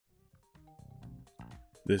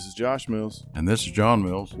This is Josh Mills. And this is John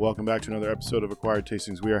Mills. Welcome back to another episode of Acquired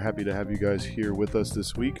Tastings. We are happy to have you guys here with us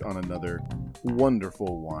this week on another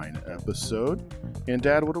wonderful wine episode. And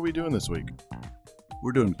Dad, what are we doing this week?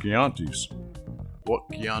 We're doing Chiantis. What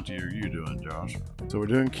Chianti are you doing, Josh? So we're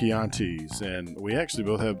doing Chiantis, and we actually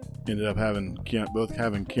ended up having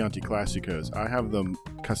Chianti Classicos. I have the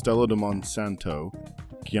Castello di Monsanto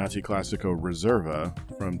Chianti Classico Reserva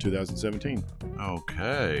from 2017.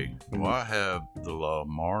 Okay. Well, I have the La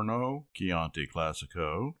Marno Chianti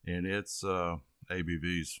Classico, and its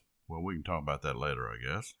ABVs, well, we can talk about that later, I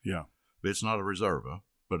guess. Yeah. It's not a Reserva,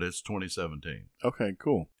 but it's 2017. Okay,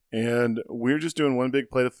 cool. And we're just doing one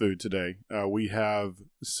big plate of food today. We have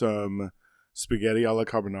some spaghetti alla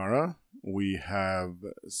carbonara. We have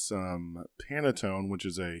some panettone, which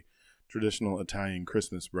is a traditional Italian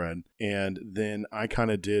Christmas bread. And then I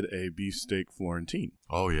kind of did a beefsteak Florentine.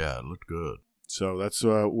 Oh, yeah, it looked good. So that's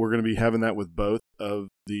we're going to be having that with both of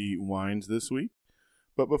the wines this week.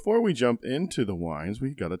 But before we jump into the wines,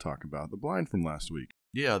 we got to talk about the blind from last week.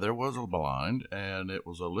 Yeah, there was a blind, and it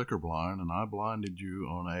was a liquor blind, and I blinded you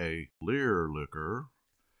on a Lear liquor.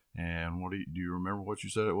 And what do you remember what you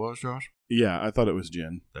said it was, Josh? Yeah, I thought it was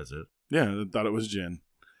gin. That's it? Yeah, I thought it was gin.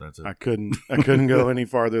 That's it. I couldn't go any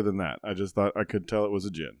farther than that. I just thought I could tell it was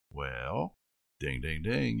a gin. Well, ding, ding,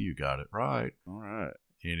 ding, you got it right. All right.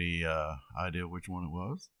 Any idea which one it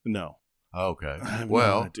was? No. Okay. I have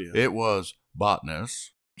Well, no idea. it was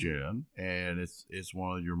Botanist gin, and it's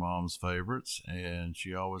one of your mom's favorites, and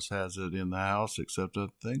she always has it in the house, except I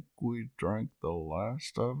think we drank the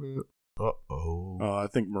last of it. Uh-oh. I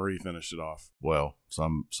think Marie finished it off. Well,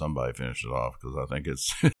 somebody finished it off, because I think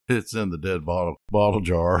it's in the dead bottle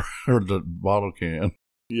jar, or the bottle can.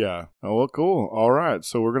 Yeah. Oh, well, cool. All right.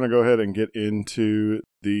 So we're going to go ahead and get into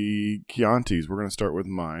the Chiantis. We're going to start with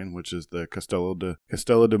mine, which is the Castello di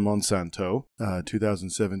Monsanto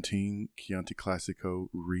 2017 Chianti Classico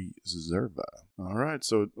Reserva. All right.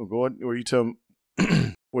 So go ahead.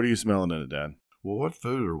 What are you smelling in it, Dad? Well, what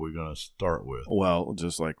food are we going to start with? Well,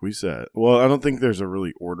 just like we said. Well, I don't think there's a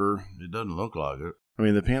really order. It doesn't look like it. I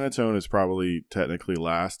mean, the panettone is probably technically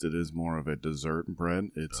last. It is more of a dessert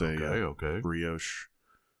bread. It's a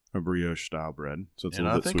brioche style bread. So it's and a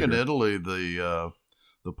little bit I think sweeter. in Italy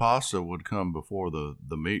the pasta would come before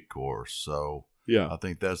the meat course. So yeah, I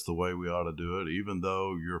think that's the way we ought to do it, even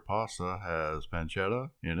though your pasta has pancetta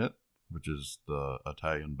in it, which is the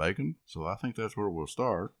Italian bacon. So I think that's where we'll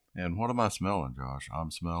start. And what am I smelling, Josh?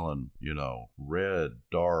 I'm smelling, red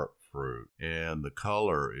dark fruit. And the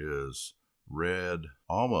color is red,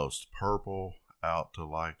 almost purple, out to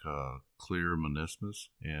like a clear meniscus.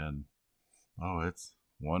 And, it's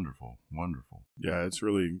wonderful, wonderful. Yeah, it's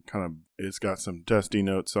really it's got some dusty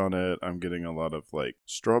notes on it. I'm getting a lot of like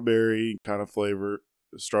strawberry kind of flavor,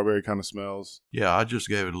 strawberry kind of smells. Yeah, I just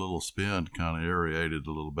gave it a little spin to kind of aerate it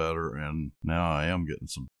a little better. And now I am getting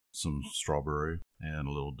some strawberry and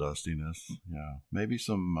a little dustiness. Yeah, maybe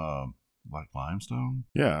some like limestone.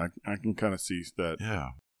 Yeah, I can kind of see that. Yeah,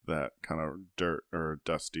 that kind of dirt or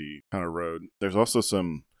dusty kind of road. There's also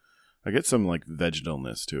I get some like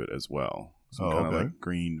vegetalness to it as well. Some kind of like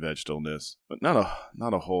green vegetalness, but not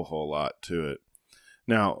a whole lot to it.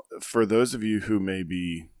 Now, for those of you who may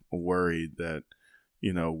be worried that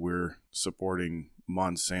we're supporting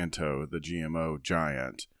Monsanto, the GMO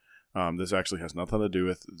giant, this actually has nothing to do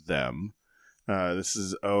with them. This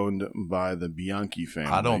is owned by the Bianchi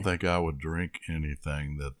family. I don't think I would drink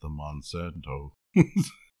anything that the Monsanto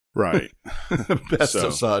right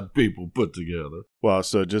pesticide people put together. Well,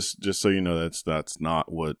 so just so you know, that's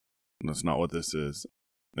not what this is.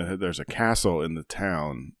 There's a castle in the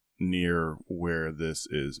town near where this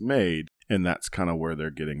is made, and that's kind of where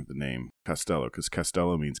they're getting the name Castello, because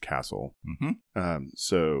Castello means castle. Mm-hmm.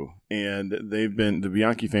 And the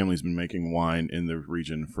Bianchi family's been making wine in the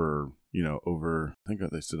region for over, I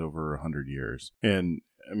think they said over 100 years. And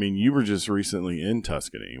I mean, you were just recently in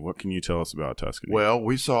Tuscany. What can you tell us about Tuscany? Well,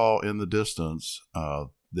 we saw in the distance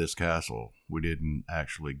this castle. We didn't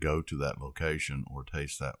actually go to that location or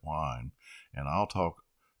taste that wine. And I'll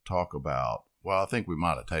talk about, well, I think we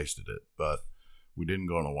might have tasted it, but we didn't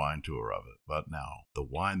go on a wine tour of it. But now, the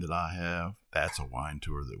wine that I have, that's a wine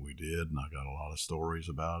tour that we did, and I got a lot of stories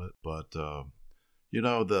about it. But,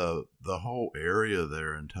 the whole area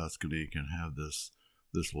there in Tuscany can have this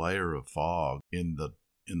layer of fog in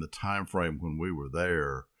the time frame when we were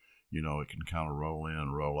there. It can kind of roll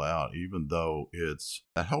in, roll out, even though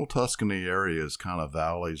that whole Tuscany area is kind of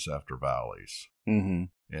valleys after valleys. Mm-hmm.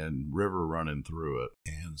 And river running through it.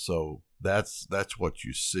 And so that's what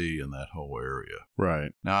you see in that whole area.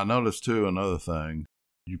 Right. Now, I noticed, too, another thing.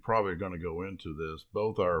 you're probably going to go into this.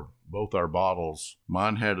 Both our bottles,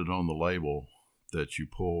 mine had it on the label that you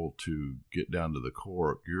pull to get down to the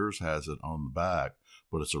cork. Yours has it on the back,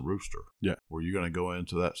 but it's a rooster. Yeah. Were you going to go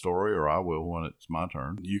into that story, or I will when it's my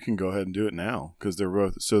turn? You can go ahead and do it now, because they're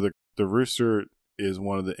both. So the rooster is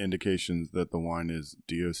one of the indications that the wine is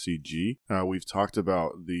DOCG. We've talked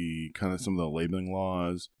about the kind of some of the labeling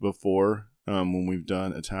laws before when we've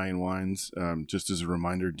done Italian wines. Just as a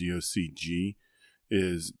reminder, DOCG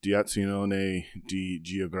is Diazione di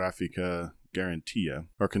Geografica Garantia,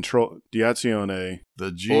 or control. Diazione.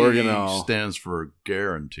 The G Original stands for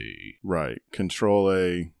guarantee. Right.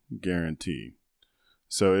 Controle guarantee.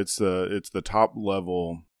 So it's the top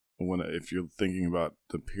level if you're thinking about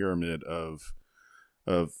the pyramid of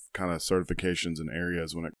kind of certifications and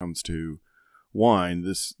areas when it comes to wine.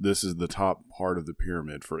 This is the top part of the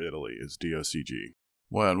pyramid for Italy is DOCG.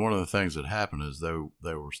 Well, and one of the things that happened is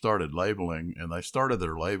they were started labeling, and they started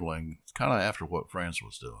their labeling kind of after what France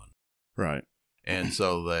was doing. Right. And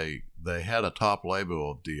so they had a top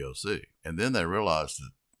label of DOC, and then they realized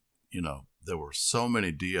that, you know, there were so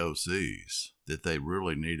many DOCs that they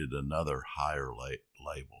really needed another higher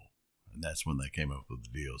label. And that's when they came up with the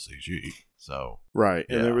DOCG. So right.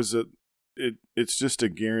 Yeah. And there was it's just a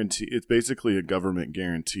guarantee. It's basically a government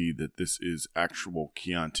guarantee that this is actual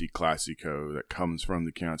Chianti Classico that comes from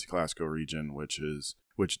the Chianti Classico region, which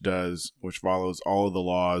follows all of the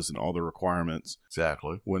laws and all the requirements.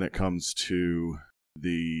 Exactly. When it comes to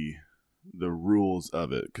the rules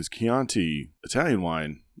of it, because Chianti Italian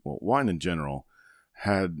wine, well, wine in general,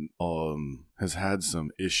 has had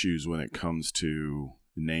some issues when it comes to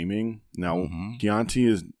naming. Now, Chianti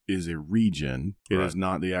is a region. It is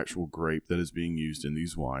not the actual grape that is being used in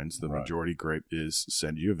these wines. The majority grape is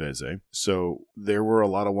Sangiovese. So there were a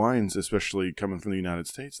lot of wines, especially coming from the United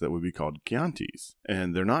States, that would be called Chiantis,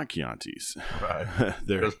 and they're not Chiantis. Right.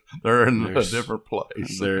 they're in a different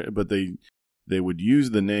place. But they would use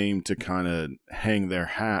the name to kind of hang their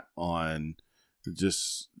hat on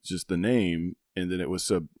just the name, and then it was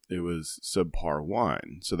subpar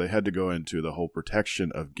wine. So they had to go into the whole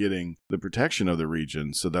protection of getting the protection of the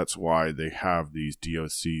region. So that's why they have these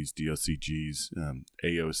DOCs, DOCGs,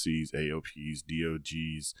 AOCs, AOPs,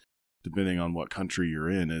 DOGs, depending on what country you're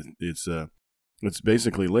in. It's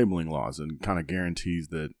basically labeling laws and kind of guarantees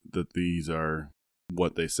that these are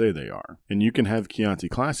what they say they are. And you can have Chianti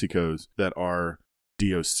Classicos that are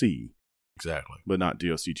DOC. Exactly. But not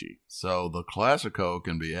DOCG. So the Classico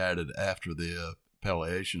can be added after the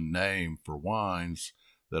appellation name for wines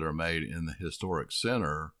that are made in the historic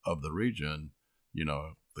center of the region. You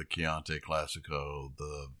know, the Chianti Classico,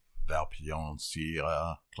 the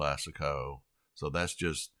Valpioncia Classico. So that's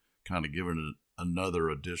just kind of giving it another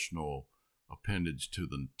additional appendage to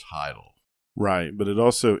the title. Right, but it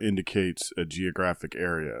also indicates a geographic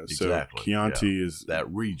area. Exactly. So Chianti is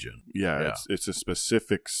that region. Yeah. It's a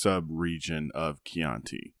specific sub-region of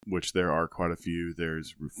Chianti, which there are quite a few.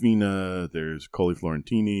 There's Rufina, there's Colli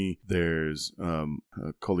Fiorentini, there's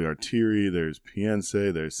Colli Artieri, there's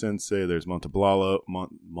Piense, there's Sense, there's Montolobolo,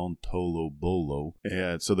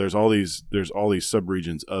 and so there's all these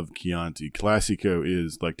sub-regions of Chianti. Classico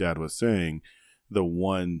is, like Dad was saying, the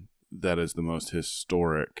one that is the most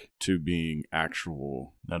historic to being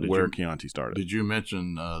actual where Chianti started. Did you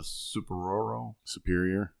mention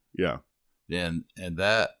Superior? Yeah. And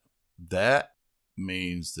that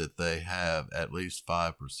means that they have at least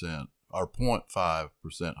 5% or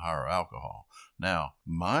 0.5% higher alcohol. Now,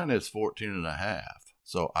 mine is 14.5.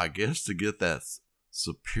 So I guess to get that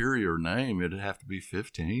superior name, it'd have to be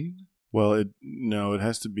 15. Well, it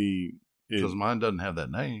has to be, because mine doesn't have that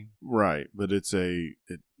name. Right, but it's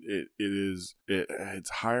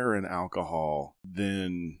higher in alcohol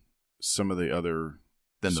than some of the other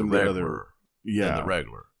than the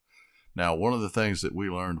regular. Now, one of the things that we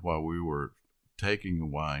learned while we were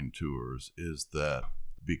taking wine tours is that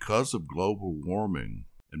because of global warming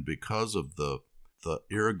and because of the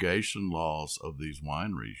irrigation laws of these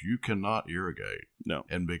wineries, you cannot irrigate. No.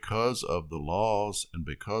 And because of the laws and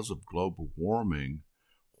because of global warming,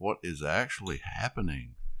 what is actually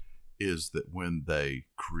happening is that when they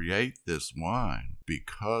create this wine,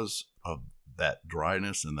 because of that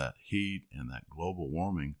dryness and that heat and that global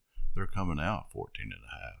warming, they're coming out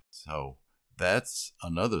 14.5. So that's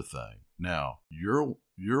another thing. Now, your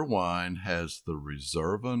wine has the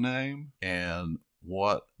Reserva name, and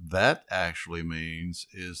what that actually means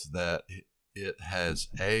is that it has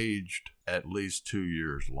aged at least 2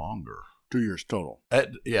 years longer. 2 years total.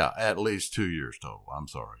 At least 2 years total. I'm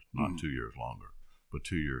sorry, not 2 years longer, but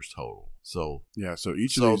 2 years total. So yeah, so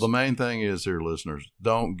the main thing is here, listeners,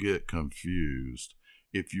 don't get confused.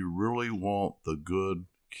 If you really want the good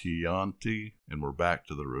Chianti, and we're back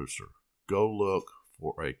to the rooster. Go look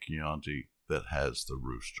for a Chianti that has the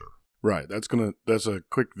rooster. Right. That's a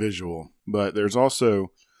quick visual, but there's also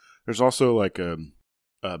like a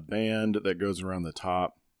band that goes around the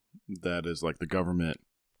top that is like the government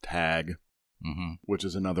tag, which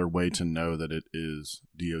is another way to know that it is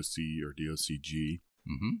DOC or DOCG.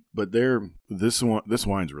 But this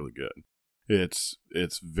wine's really good. It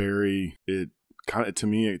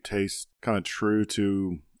tastes kind of true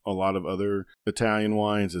to a lot of other Italian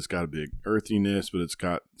wines. It's got a big earthiness, but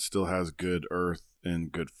still has good earth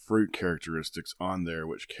and good fruit characteristics on there,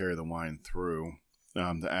 which carry the wine through.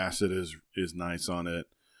 The acid is nice on it.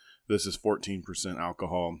 This is 14%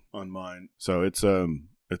 alcohol on mine, so it's a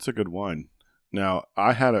good wine. Now,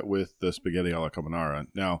 I had it with the Spaghetti alla Carbonara.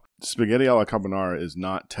 Now, Spaghetti alla Carbonara is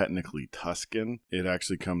not technically Tuscan. It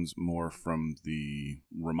actually comes more from the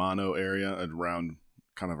Romano area, around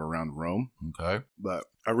Rome. Okay. But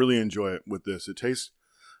I really enjoy it with this.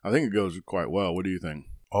 I think it goes quite well. What do you think?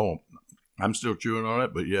 Oh, I'm still chewing on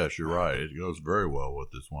it, but yes, you're right. It goes very well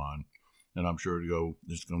with this wine. And I'm sure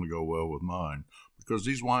it's going to go well with mine, because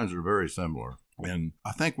these wines are very similar. And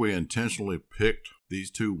I think we intentionally picked these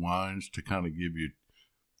two wines to kind of give you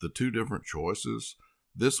the two different choices.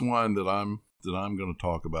 This wine that I'm going to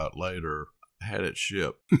talk about later had it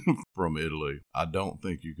shipped from Italy. I don't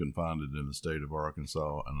think you can find it in the state of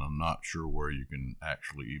Arkansas, and I'm not sure where you can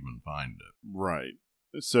actually even find it. Right.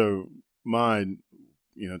 So mine,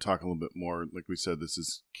 talk a little bit more. Like we said, this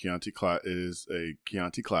is it is a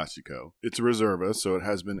Chianti Classico. It's a Reserva, so it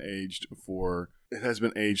has been aged for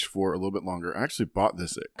a little bit longer. I actually bought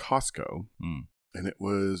this at Costco, and it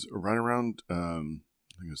was right around, I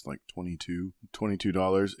think it was like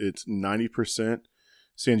 $22. It's 90%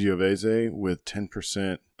 Sangiovese with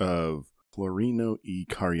 10% of Florino e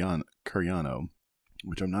Cariano,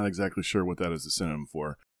 which I'm not exactly sure what that is a synonym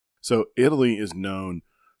for. So Italy is known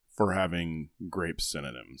for having grape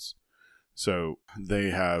synonyms. So they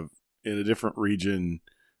have, in a different region,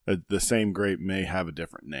 the same grape may have a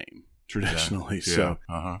different name traditionally. Yeah. So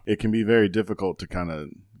it can be very difficult to kind of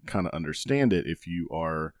understand it if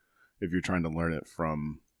you're trying to learn it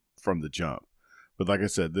from the jump. But like I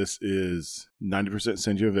said, this is 90%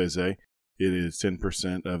 Sangiovese. It is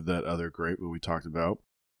 10% of that other grape that we talked about.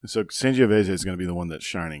 So Sangiovese is going to be the one that's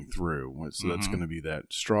shining through. So that's going to be that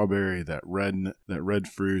strawberry, that red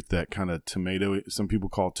fruit, that kind of tomato. Some people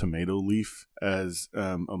call tomato leaf as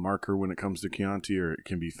a marker when it comes to Chianti, or it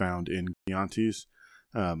can be found in Chiantis.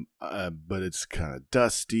 But it's kind of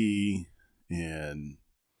dusty, and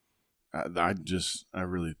I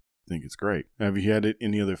really think it's great. Have you had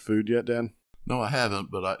any other food yet, Dad? No, I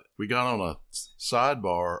haven't, but we got on a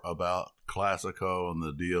sidebar about Classico and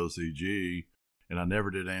the DOCG, and I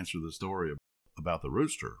never did answer the story about the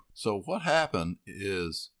rooster. So what happened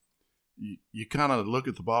is you kind of look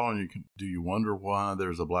at the bottle and do you wonder why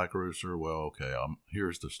there's a black rooster? Well, okay,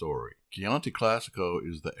 here's the story. Chianti Classico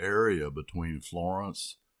is the area between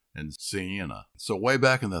Florence and Siena. So way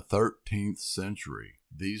back in the 13th century,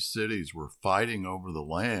 these cities were fighting over the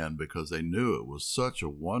land because they knew it was such a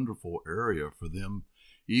wonderful area for them,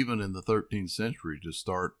 even in the 13th century, to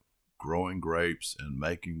start growing grapes and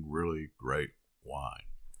making really great wine.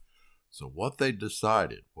 So what they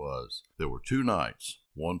decided was there were two knights,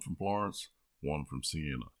 one from Florence, one from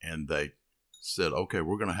Siena, and they said, okay,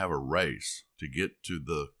 we're going to have a race to get to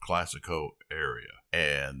the Classico area.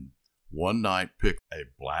 And one knight picked a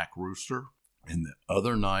black rooster, and the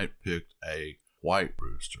other knight picked a white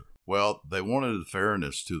rooster. Well, they wanted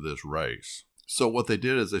fairness to this race. So what they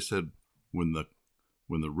did is they said, when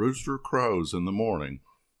the rooster crows in the morning,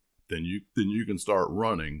 then you can start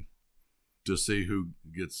running to see who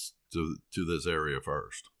gets to this area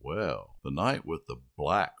first. Well, the knight with the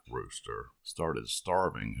black rooster started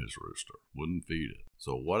starving his rooster, wouldn't feed it.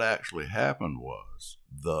 So what actually happened was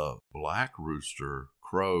the black rooster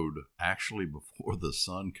crowed actually before the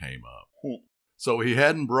sun came up. So he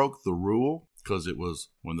hadn't broke the rule, because it was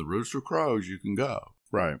when the rooster crows, you can go.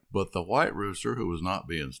 Right. But the white rooster, who was not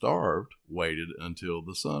being starved, waited until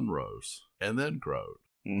the sun rose and then crowed.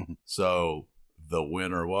 Mm-hmm. So the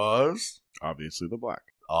winner was? Obviously the black.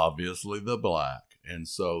 And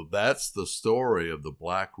so that's the story of the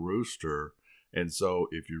black rooster. And so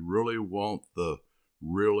if you really want the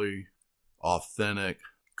really authentic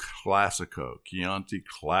Classico, Chianti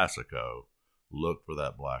Classico, look for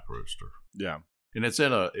that black rooster. Yeah. And it's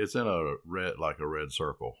in a red, like a red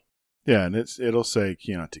circle. Yeah, and it'll say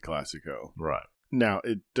Chianti Classico. Right. Now,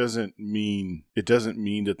 it doesn't mean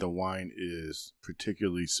that the wine is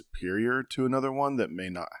particularly superior to another one that may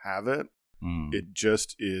not have it. It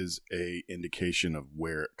just is a indication of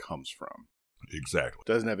where it comes from. Exactly.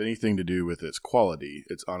 Doesn't have anything to do with its quality.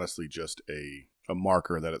 It's honestly just a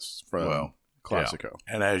marker that it's from Classico.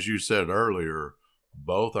 Yeah. And as you said earlier,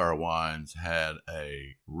 both our wines had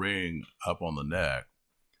a ring up on the neck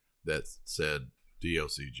that said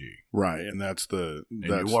DOCG. Right, and that's and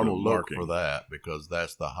you want to look for that because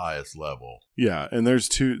that's the highest level. Yeah, and there's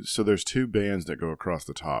two bands that go across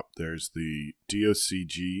the top. There's the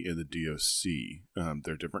DOCG and the DOC.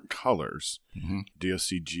 They're different colors. Mm-hmm.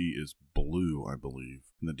 DOCG is blue, I believe,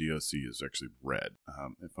 and the DOC is actually red,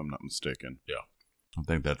 if I'm not mistaken. Yeah, I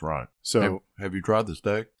think that's right. So, have you tried the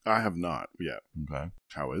steak? I have not yet. Okay.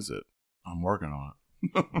 How is it? I'm working on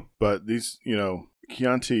it. But these,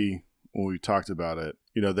 Chianti, when we talked about it,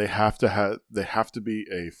 they have to be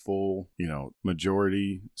a full,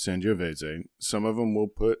 majority Sangiovese. Some of them will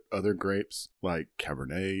put other grapes like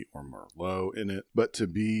Cabernet or Merlot in it, but to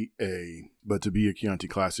be a Chianti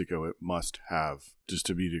Classico, it must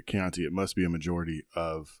be a majority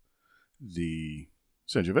of the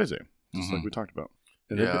Sangiovese, just like we talked about.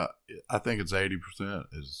 And I think it's 80%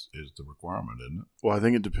 is the requirement, isn't it? Well, I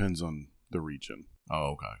think it depends on the region.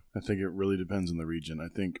 Oh, okay. I think it really depends on the region. I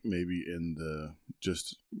think maybe in the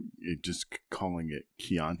just calling it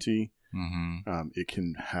Chianti, it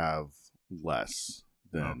can have less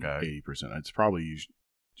than 80%. It's probably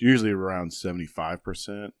usually around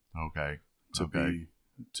 75%. Okay.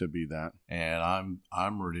 To be that. And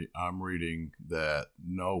I'm reading that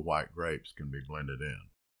no white grapes can be blended in.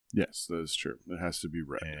 Yes, that is true. It has to be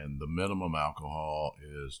red. And the minimum alcohol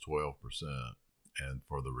is 12%. And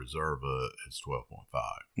for the Reserva, it's 12.5.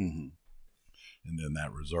 Mm-hmm. And then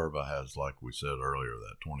that Reserva has, like we said earlier,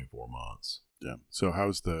 that 24 months. Yeah. So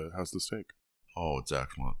how's the steak? Oh, it's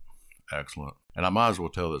excellent. Excellent. And I might as well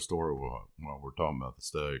tell this story while we're talking about the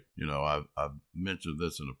steak. I've mentioned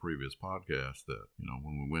this in a previous podcast that,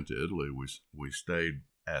 when we went to Italy, we stayed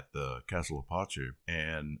at the Castle Apache,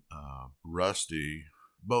 and Rusty,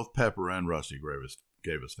 both Pepper and Rusty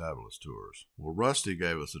gave us fabulous tours. Well, Rusty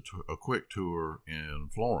gave us a quick tour in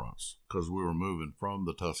Florence because we were moving from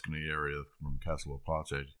the Tuscany area from Castle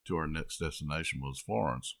Apache to our next destination was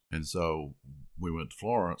Florence. And so we went to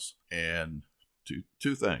Florence, and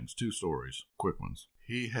two stories, quick ones.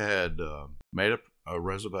 He had made a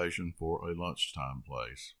reservation for a lunchtime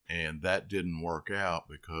place, and that didn't work out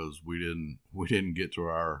because we didn't get to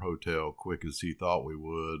our hotel quick as he thought we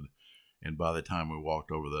would. And by the time we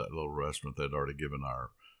walked over that little restaurant, they'd already given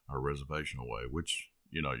our reservation away, which,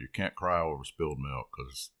 you can't cry over spilled milk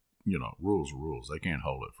because, rules are rules. They can't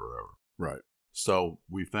hold it forever. Right. So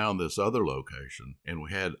we found this other location, and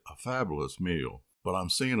we had a fabulous meal. But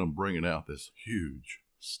I'm seeing them bringing out this huge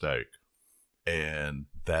steak, and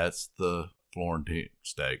that's the Florentine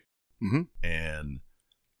steak. Mm-hmm. And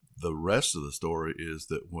the rest of the story is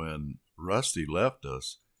that when Rusty left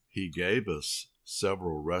us, he gave us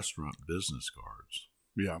several restaurant business cards.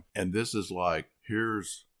 Yeah. And this is like,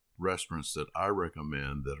 here's restaurants that I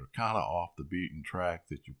recommend that are kind of off the beaten track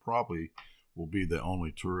that you probably will be the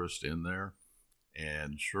only tourist in there.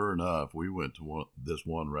 And sure enough, we went to this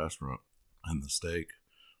one restaurant, and the steak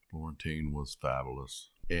Florentine was fabulous.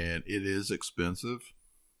 And it is expensive.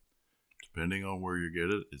 Depending on where you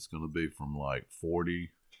get it, it's going to be from like 40.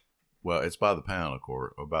 Well, it's by the pound, of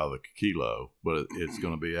course, or by the kilo, but it's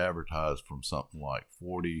going to be advertised from something like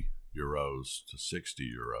 40 euros to 60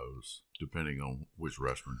 euros, depending on which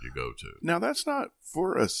restaurant you go to. Now, that's not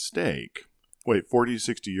for a steak. Wait, 40 to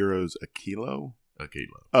 60 euros a kilo? A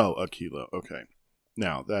kilo. Oh, a kilo. Okay.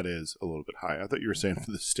 Now, that is a little bit high. I thought you were saying for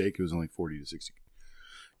the steak it was only 40 to 60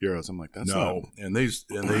 euros. I'm like, that's no. And these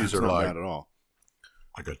are not like bad at all.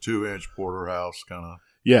 Like a 2-inch porterhouse kind of.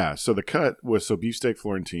 Yeah, so the cut was beefsteak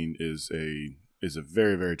Florentine is a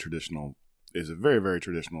very, very traditional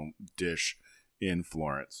dish in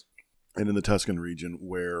Florence and in the Tuscan region,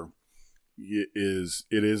 where it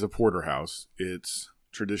is a porterhouse. It's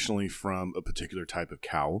traditionally from a particular type of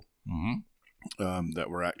cow that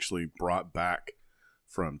were actually brought back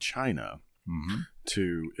from China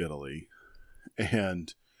to Italy,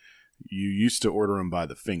 and you used to order them by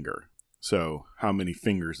the finger. So how many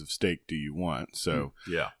fingers of steak do you want? So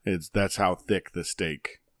that's how thick the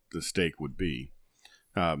steak would be,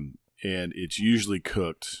 and it's usually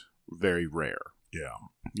cooked very rare.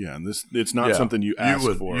 Yeah, and it's not something you ask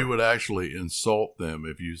for. You would actually insult them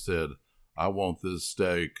if you said, "I want this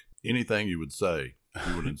steak." Anything you would say,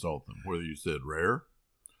 you would insult them. Whether you said rare,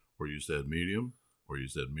 or you said medium, or you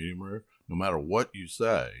said medium rare, no matter what you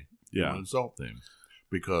say, you would insult them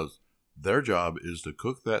because their job is to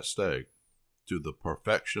cook that steak to the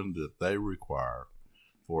perfection that they require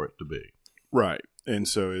for it to be. Right. And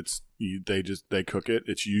so they cook it.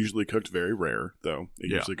 It's usually cooked very rare, though.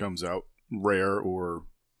 It usually comes out rare or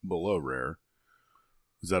below rare.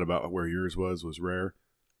 Is that about where yours was rare?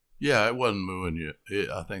 Yeah, it wasn't mooing yet.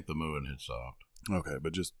 I think the mooing had stopped. Okay,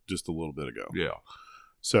 but just a little bit ago. Yeah.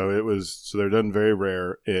 So they're done very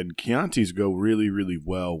rare, and Chiantis go really, really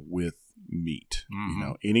well with meat. Mm-hmm. You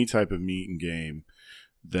know, any type of meat and game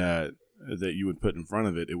that you would put in front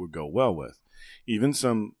of it, it would go well with. Even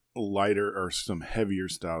some lighter or some heavier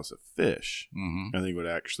styles of fish, Mm-hmm. I think would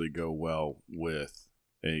actually go well with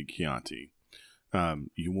a Chianti.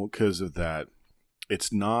 You won't, because of that.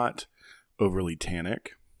 It's not overly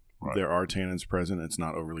tannic. Right. There are tannins present. It's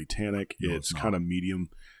not overly tannic. No, it's it's kind of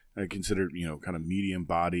medium. I consider, kind of medium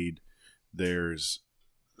bodied. There's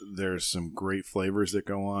some great flavors that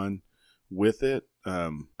go on with it.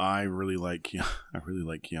 I really like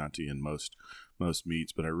Chianti in most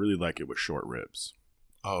meats, but I really like it with short ribs.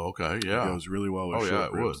 Oh, okay, yeah. It goes really well with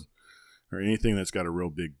short ribs. Or anything that's got a real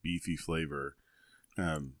big beefy flavor.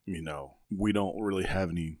 We don't really have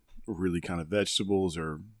any really kind of vegetables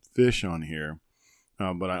or fish on here,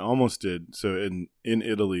 but I almost did. So in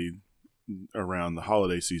Italy, around the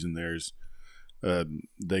holiday season, there's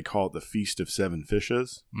they call it the Feast of Seven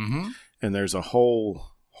Fishes, Mm-hmm. and there's a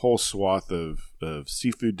whole swath of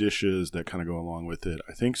seafood dishes that kind of go along with it.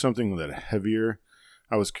 I think something that heavier.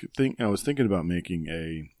 I was thinking about making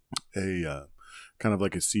a kind of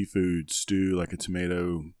like a seafood stew, like a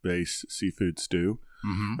tomato based seafood stew.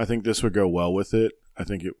 Mm-hmm. I think this would go well with it. I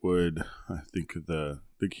think it would. I think the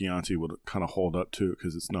Chianti would kind of hold up to it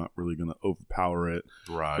because it's not really going to overpower it.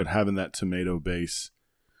 Right. But having that tomato base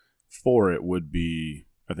for it would be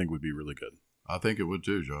really good. I think it would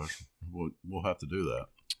too, Josh. We'll have to do that.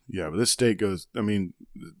 Yeah, but this steak goes. I mean,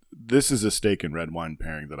 this is a steak and red wine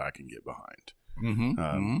pairing that I can get behind.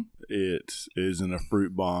 Mm-hmm. It isn't a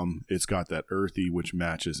fruit bomb. It's got that earthy, which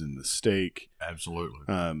matches in the steak. Absolutely.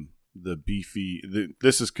 The beefy.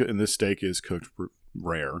 This steak is cooked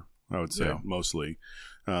rare. I would say mostly.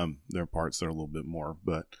 There are parts that are a little bit more,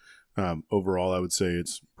 but overall, I would say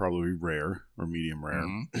it's probably rare or medium rare.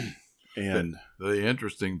 Mm-hmm. And the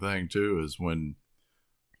interesting thing too is when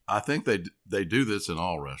I think they do this in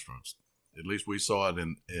all restaurants. At least we saw it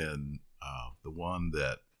in the one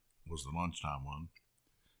that was the lunchtime one,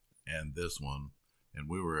 and this one, and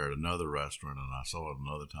we were at another restaurant, and I saw it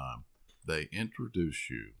another time. They introduce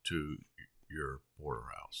you to your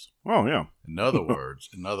porterhouse. Oh yeah. In other words,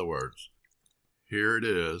 here it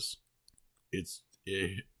is. It's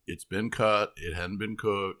been cut. It hadn't been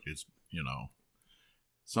cooked. It's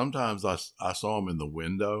Sometimes I saw them in the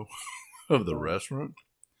window of the restaurant,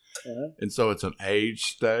 and so it's an aged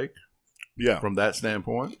steak. Yeah. From that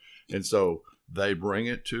standpoint, and so they bring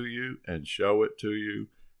it to you and show it to you,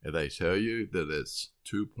 and they tell you that it's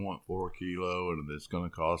 2.4 kilo and it's going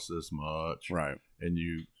to cost this much. Right. And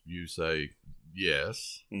you say,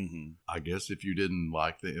 yes. Mm-hmm. I guess if you didn't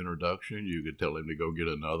like the introduction, you could tell him to go get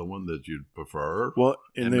another one that you'd prefer. Well,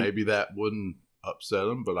 and maybe that wouldn't upset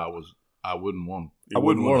him, but I wouldn't want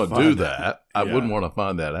to do that. Yeah. I wouldn't want to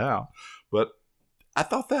find that out. But I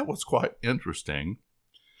thought that was quite interesting.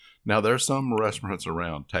 Now, there's some restaurants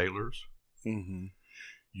around, Taylor's. Mm-hmm.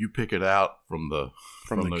 You pick it out from the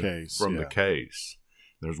case. The case.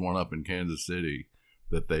 There's one up in Kansas City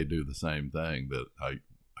that they do the same thing that I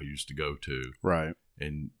used to go to. Right.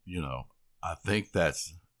 And, I think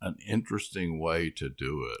that's an interesting way to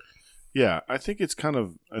do it. Yeah, I think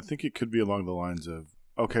it could be along the lines of,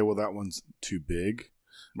 okay, well, that one's too big,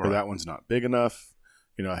 or that one's not big enough.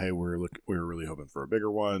 Hey, we're really hoping for a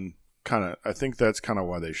bigger one. I think that's kind of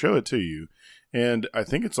why they show it to you. And I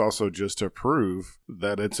think it's also just to prove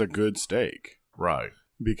that it's a good steak. Right.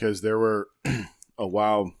 Because there were a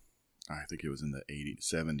while, I think it was in the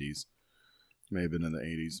 80s, 70s, may have been in the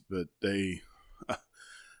 80s, but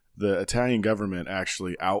the Italian government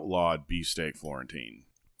actually outlawed beefsteak Florentine.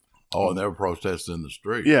 Oh, and they were protesting in the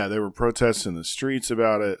street. Yeah, they were protesting in the streets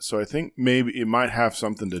about it. So I think maybe it might have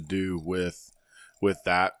something to do with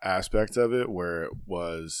that aspect of it, where it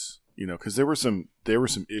was, because there were some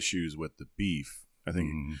issues with the beef. I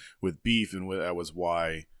think with beef, and that was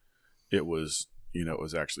why it was it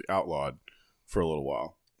was actually outlawed for a little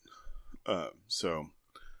while. So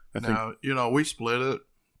I think now we split it,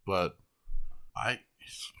 but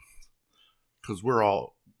because we're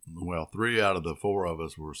all. Well, 3 out of the 4 of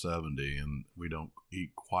us were 70, and we don't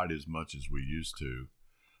eat quite as much as we used to.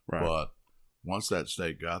 Right. But once that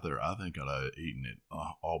steak got there, I think I'd have eaten it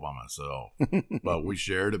all by myself. But we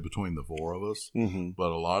shared it between the 4 of us. Mm-hmm.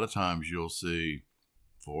 But a lot of times you'll see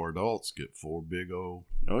 4 adults get 4 big old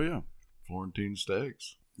Florentine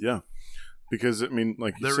steaks. Yeah. Because, like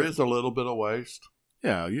you there said, is a little bit of waste.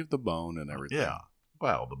 Yeah, you have the bone and everything. Yeah.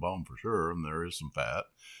 Well, the bone for sure, and there is some fat.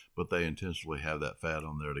 but they intentionally have that fat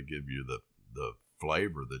on there to give you the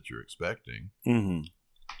flavor that you're expecting. Mm-hmm.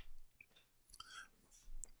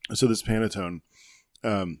 So this panettone,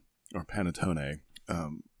 or panettone,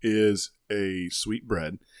 is a sweet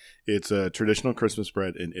bread. It's a traditional Christmas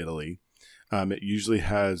bread in Italy. It usually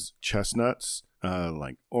has chestnuts,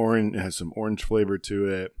 like orange. It has some orange flavor to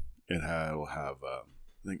it. Will have, I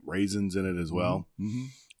think, raisins in it as well.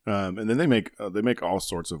 Mm-hmm. And then they make all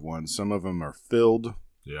sorts of ones. Some of them are filled.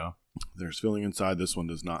 Yeah, there's filling inside. This one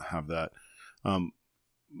does not have that.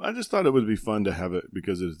 I just thought it would be fun to have it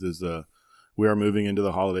because it is we are moving into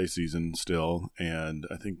the holiday season still, and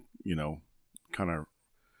I think, kind of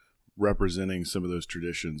representing some of those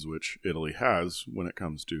traditions which Italy has when it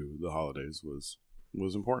comes to the holidays was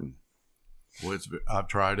important. Well, I've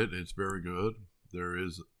tried it. It's very good. There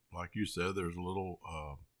is, like you said, there's a little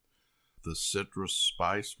the citrus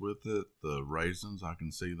spice with it, the raisins. I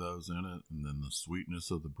can see those in it, and then the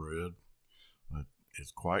sweetness of the bread.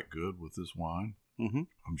 It's quite good with this wine. Mm-hmm.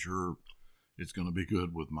 I'm sure it's going to be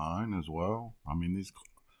good with mine as well. I mean,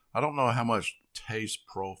 I don't know how much taste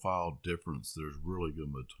profile difference there's really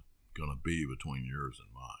going to be between yours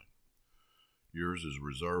and mine. Yours is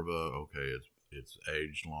Reserva. Okay, it's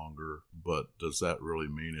aged longer, but does that really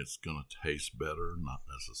mean it's going to taste better? Not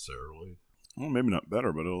necessarily. Well, maybe not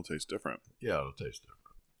better, but it'll taste different. Yeah, it'll taste different.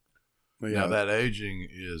 But yeah, now, that aging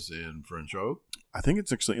is in French oak? I think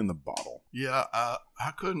it's actually in the bottle. Yeah,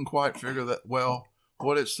 I couldn't quite figure that. Well,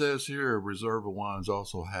 what it says here, Reserva wines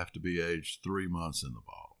also have to be aged 3 months in the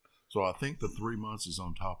bottle. So I think the 3 months is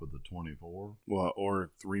on top of the 24. Well,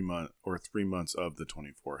 or 3 months of the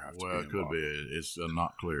 24 have to be. Well, it could be. It's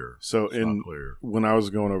not clear. So not clear. When I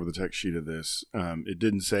was going over the text sheet of this, it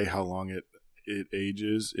didn't say how long it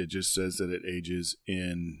ages. It just says that it ages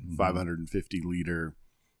in 550 liter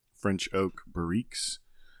French oak barriques,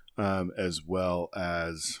 as well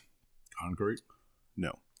as concrete.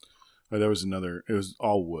 No, there was another. It was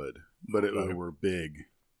all wood, but they were big.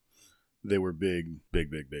 They were big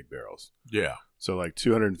barrels. Yeah. So like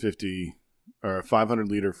 250 or 500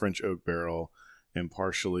 liter French oak barrel, and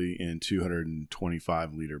partially in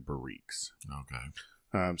 225 liter barriques.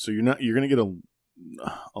 Okay. So you're going to get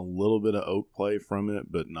a little bit of oak play from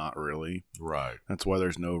it, but not really. Right. That's why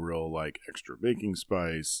there's no real like extra baking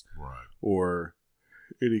spice, right, or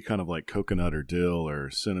any kind of like coconut or dill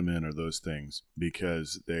or cinnamon or those things,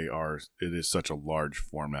 because it is such a large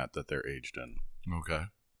format that they're aged in. Okay.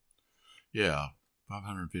 Yeah.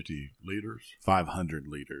 550 liters? 500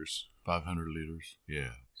 liters. 500 liters?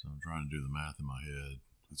 Yeah. So I'm trying to do the math in my head.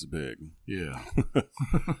 It's big. Yeah.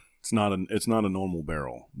 It's not a normal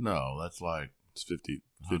barrel. No, that's like it's 50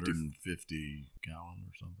 gallon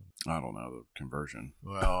or something. I don't know the conversion.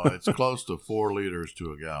 Well, it's close to 4 liters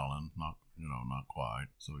to a gallon. Not quite.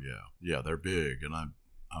 So yeah, they're big, and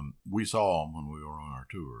we saw them when we were on our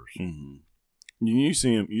tours. Mm-hmm. You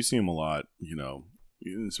see them a lot.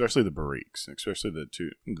 Especially the barriques, especially the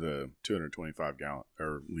 225 gallon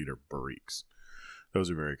or liter barriques. Those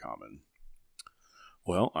are very common.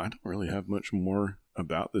 Well, I don't really have much more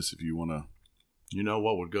about this. If you want to, you know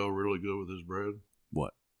what would go really good with this bread?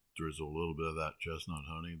 What? Drizzle a little bit of that chestnut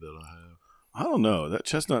honey that I have. I don't know. That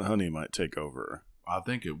chestnut honey might take over. I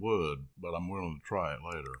think it would, but I'm willing to try it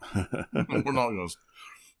later.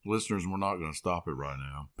 Listeners, we're not going to stop it right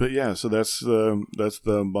now. But yeah, so that's the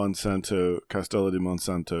Monsanto Castello di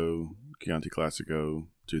Monsanto Chianti Classico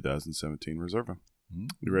 2017 Reserva. Mm-hmm.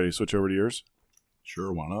 You ready to switch over to yours?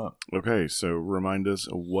 Sure, why not? Okay, so remind us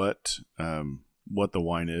what the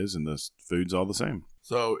wine is, and the food's all the same.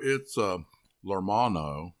 So it's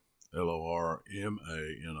Lormano, Lormano,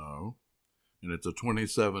 and it's a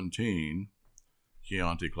 2017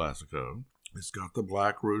 Chianti Classico. It's got the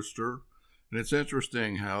black rooster. And it's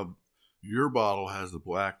interesting how your bottle has the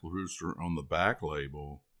black rooster on the back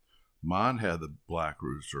label. Mine had the black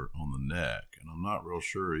rooster on the neck. And I'm not real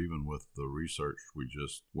sure, even with the research we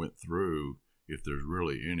just went through, if there's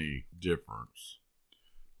really any difference.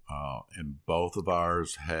 And both of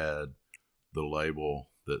ours had the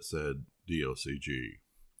label that said DOCG.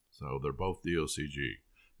 So they're both DOCG.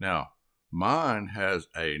 Now, mine has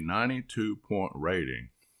a 92-point rating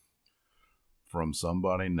from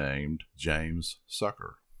somebody named James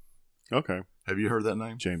Sucker. Okay. Have you heard that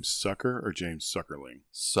name? James Sucker or James Suckerling?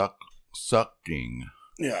 Sucking.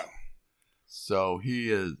 Yeah. So he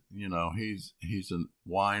is, he's a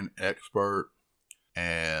wine expert,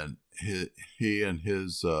 and he and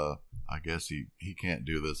his, I guess he can't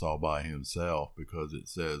do this all by himself, because it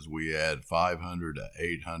says we add 500 to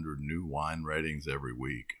 800 new wine ratings every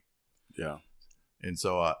week. Yeah. And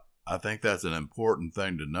so I think that's an important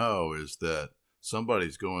thing to know, is that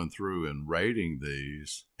somebody's going through and rating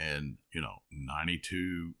these, and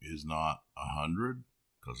 92 is not 100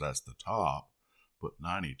 because that's the top, but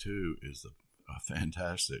 92 is a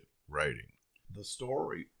fantastic rating. The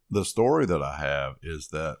story that I have is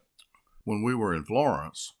that when we were in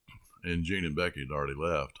Florence, and Gene and Becky had already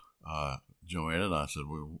left, Joanne and I said,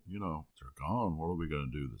 well, they're gone. What are we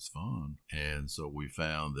going to do that's fun? And so we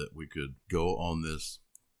found that we could go on this,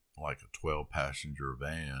 like a 12-passenger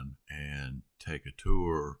van, and take a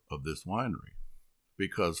tour of this winery.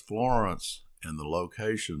 Because Florence and the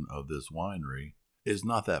location of this winery is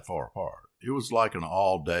not that far apart. It was like an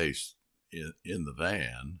all-day in the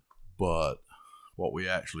van, but what we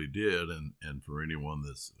actually did, and for anyone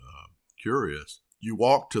that's curious, you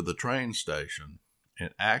walk to the train station,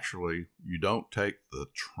 and actually you don't take the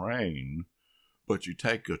train, but you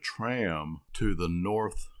take a tram to the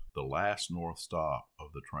last north stop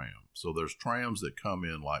of the tram. So there's trams that come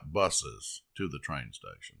in like buses to the train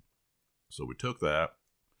station. So we took that,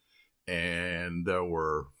 and there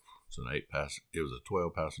were, it was a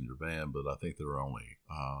 12-passenger van, but I think there were only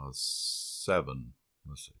seven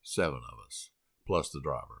of us, plus the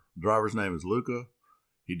driver. The driver's name is Luca.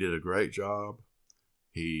 He did a great job.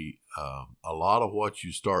 A lot of what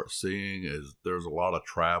you start seeing is there's a lot of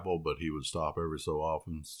travel, but he would stop every so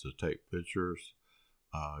often to take pictures.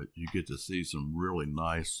 You get to see some really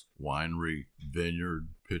nice winery vineyard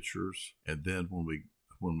pictures. And then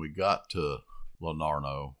when we got to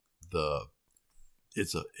Locarno,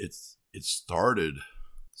 it started.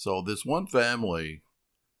 So this one family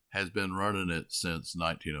has been running it since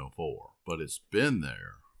 1904, but it's been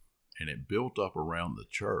there, and it built up around the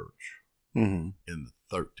church in the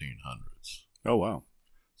 1300s. Oh, wow.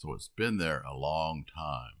 So it's been there a long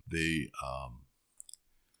time.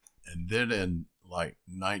 And then in like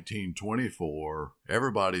 1924,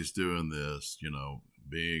 everybody's doing this,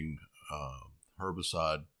 being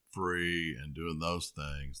herbicide free and doing those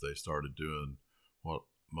things. They started doing what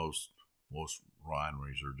most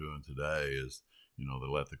wineries are doing today is, they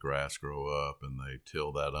let the grass grow up and they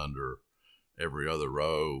till that under every other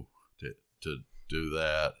row to do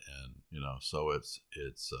that. And, so it's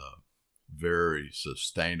a very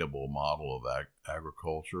sustainable model of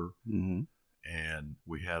agriculture. Mm-hmm. And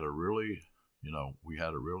we had a really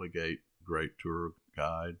great tour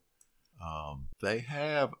guide. They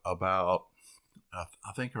have about,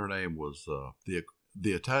 I think her name was the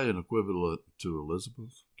Italian equivalent to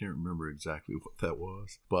Elizabeth. Can't remember exactly what that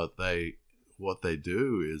was, but what they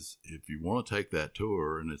do is, if you want to take that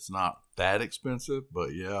tour, and it's not that expensive,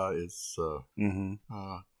 but yeah, it's a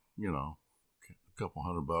couple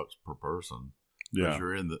 $100 per person. Yeah,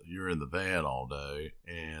 you're in the van all day,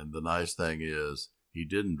 and the nice thing is he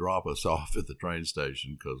didn't drop us off at the train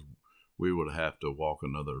station because we would have to walk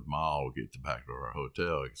another mile to get back to our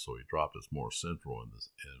hotel. So he dropped us more central in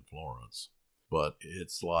Florence. But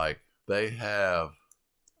it's like they have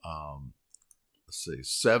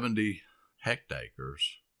 70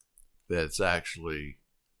 hectares that's actually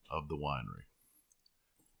of the winery.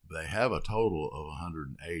 They have a total of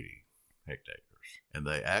 180 hectares, and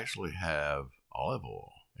they actually have olive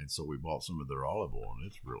oil. And so we bought some of their olive oil, and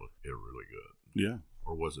it's really good. Yeah.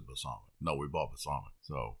 Or was it balsamic? No, we bought balsamic.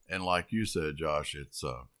 So, and like you said, Josh, it's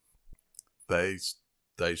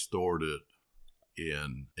they stored it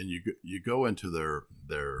in, and you go into their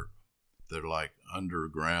like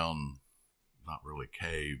underground, not really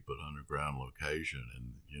cave, but underground location,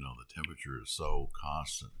 and the temperature is so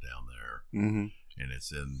constant down there, mm-hmm. and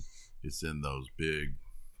it's in those big,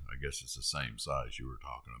 I guess it's the same size you were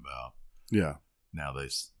talking about. Yeah. Now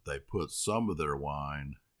they put some of their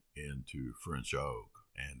wine into French oak,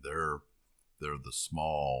 and they're the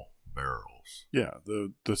small barrels. Yeah,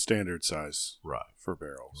 the standard size, right, for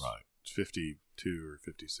barrels. Right, 52 or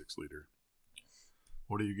 56 liter.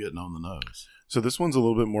 What are you getting on the nose? So this one's a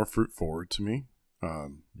little bit more fruit forward to me.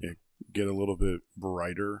 You get a little bit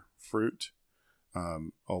brighter fruit, a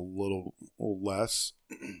little less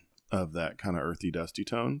of that kind of earthy, dusty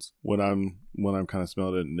tones. When I'm kind of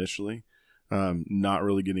smelling it initially, not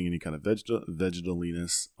really getting any kind of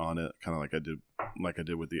vegetaliness on it, kind of like I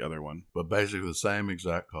did with the other one. But basically the same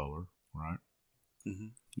exact color, right? Mm-hmm.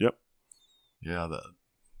 Yep. Yeah,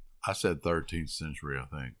 I said 13th century, I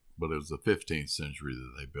think, but it was the 15th century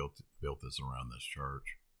that they built this around this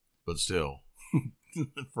church. But still,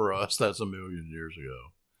 for us, that's 1 million years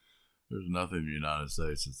ago. There's nothing in the United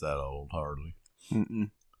States that's that old, hardly.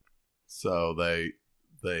 Mm-mm. So they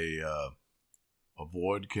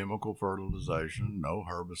avoid chemical fertilization, no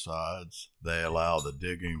herbicides. They allow the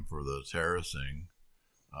digging for the terracing.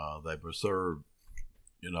 They preserve,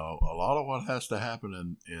 a lot of what has to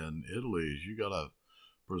happen in Italy is you got to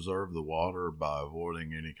preserve the water by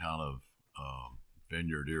avoiding any kind of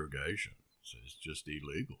vineyard irrigation. It's just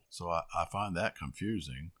illegal. So I find that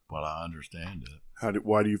confusing, but I understand it.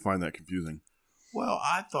 Why do you find that confusing? Well,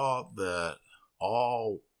 I thought that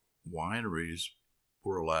all wineries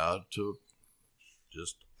were allowed to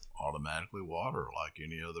just automatically water like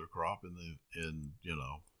any other crop in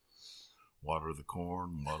water the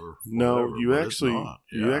corn, water. No, whatever,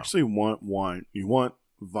 you actually want wine. You want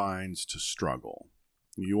vines to struggle.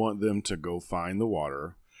 You want them to go find the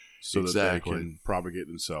water so that they can propagate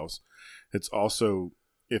themselves. It's also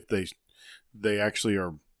if they actually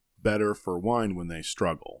are better for wine when they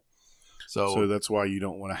struggle. So that's why you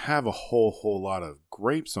don't want to have a whole lot of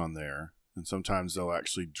grapes on there. And sometimes they'll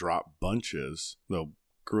actually drop bunches. They'll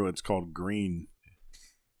grow. It's called a green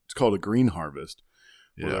harvest.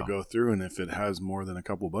 Where they'll go through, and if it has more than a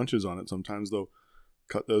couple bunches on it, sometimes they'll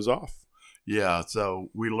cut those off. Yeah, so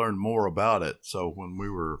we learned more about it. So when we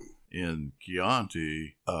were in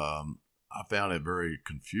Chianti, I found it very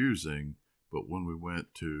confusing. But when we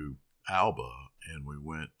went to Alba and we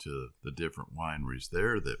went to the different wineries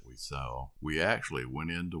there that we saw, we actually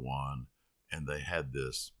went into one, and they had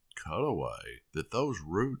this cutaway that those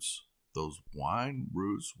wine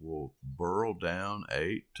roots will burrow down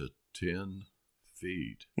 8 to 10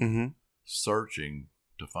 feet, searching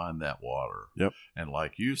to find that water. Yep. And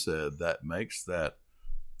like you said, that makes that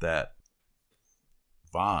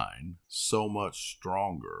vine so much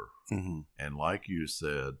stronger. And like you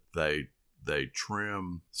said, they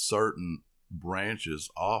trim certain branches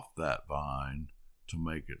off that vine to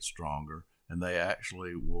make it stronger, and they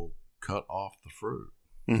actually will cut off the fruit.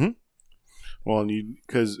 Well,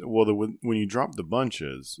 when you drop the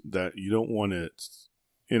bunches, that you don't want its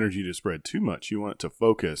energy to spread too much. You want it to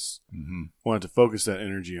focus. Want it to focus that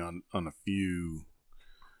energy on a few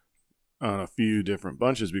different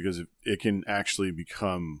bunches, because it can actually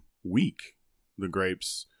become weak. The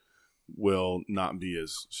grapes will not be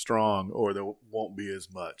as strong, or there won't be as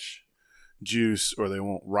much juice, or they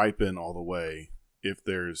won't ripen all the way if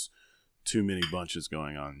there's too many bunches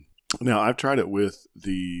going on. Now, I've tried it with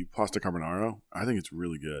the pasta carbonara. I think it's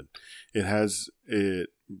really good. It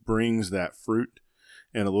brings that fruit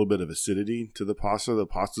and a little bit of acidity to the pasta. The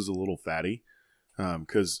pasta's a little fatty,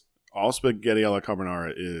 because all spaghetti alla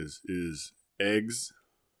carbonara is eggs,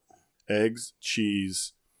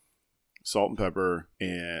 cheese, salt and pepper,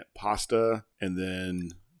 and pasta, and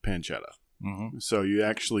then pancetta. So you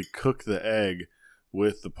actually cook the egg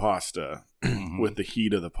with the pasta, with the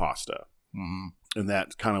heat of the pasta. And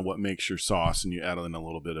that's kind of what makes your sauce, and you add in a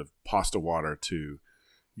little bit of pasta water to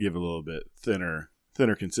give a little bit thinner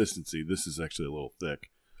consistency. This is actually a little thick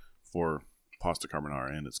for pasta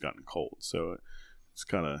carbonara, and it's gotten cold, so it's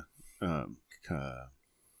kind of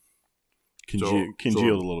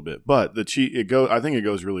congealed a little bit. But the cheese, I think it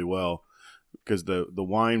goes really well because the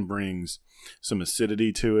wine brings some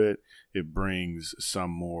acidity to it. It brings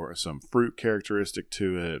some fruit characteristic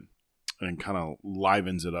to it, and kind of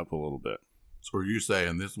livens it up a little bit. So are you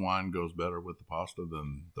saying this wine goes better with the pasta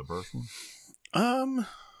than the first one?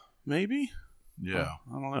 Maybe. Yeah.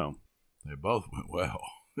 I don't know. They both went well,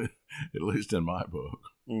 at least in my book.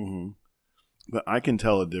 But I can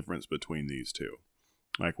tell a difference between these two.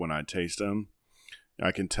 Like when I taste them,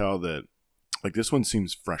 I can tell that like this one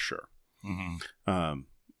seems fresher.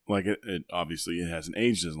 Like it obviously it hasn't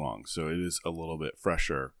aged as long, so it is a little bit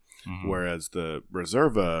fresher. Whereas the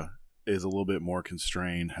Reserva is a little bit more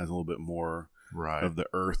constrained, has a little bit more of the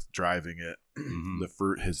earth driving it. The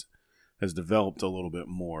fruit has developed a little bit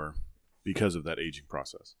more because of that aging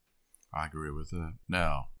process. I agree with that.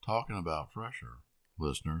 Now, talking about fresher,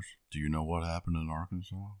 listeners, do you know what happened in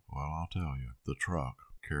Arkansas? Well, I'll tell you. The truck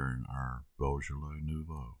carrying our Beaujolais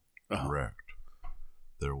Nouveau wrecked.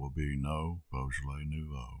 There will be no Beaujolais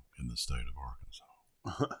Nouveau in the state of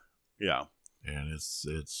Arkansas. Yeah. And it's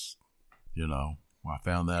I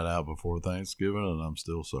found that out before Thanksgiving, and I'm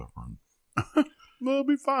still suffering. Well, it'll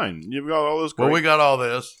be fine. You've got all this. Well, we got all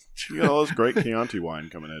this. You got all this great Chianti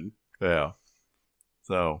wine coming in. Yeah.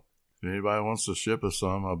 So, if anybody wants to ship us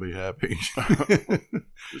some, I'll be happy.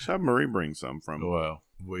 Just have Marie bring some from. Well,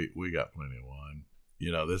 we got plenty of wine.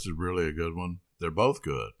 This is really a good one. They're both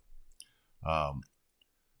good.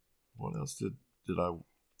 What else did I?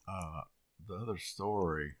 The other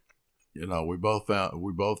story. We both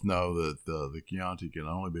know that the Chianti can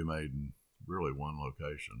only be made in really one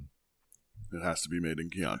location. It has to be made in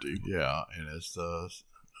Chianti. Yeah, and it's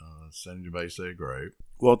Sangiovese grape.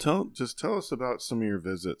 Well, tell us about some of your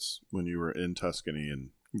visits when you were in Tuscany and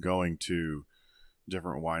going to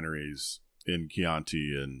different wineries in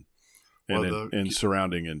Chianti and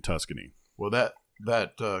surrounding in Tuscany. Well,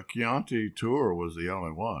 That Chianti tour was the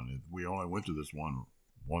only one. We only went to this one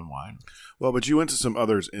winery. Well, but you went to some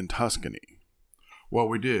others in Tuscany. Well,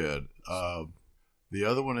 we did. The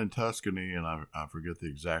other one in Tuscany, and I forget the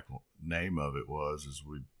exact name of it is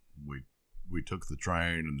we took the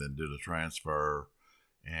train and then did a transfer,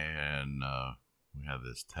 and we had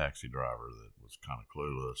this taxi driver that was kind of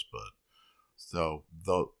clueless. But so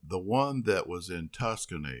the one that was in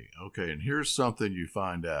Tuscany, okay, and here's something you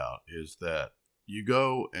find out is that you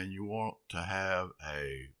go and you want to have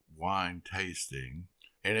a wine tasting,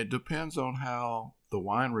 and it depends on how the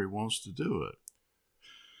winery wants to do it.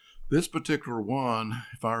 This particular one,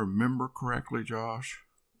 if I remember correctly, Josh,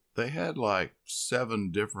 they had like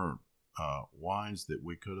 7 different wines that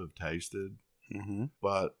we could have tasted,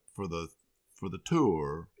 but for the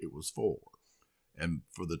tour, it was 4. And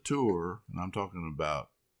for the tour, and I'm talking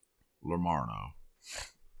about Lomarno,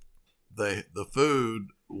 the food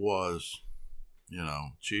was,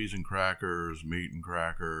 cheese and crackers, meat and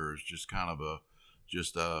crackers, just kind of a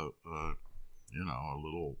little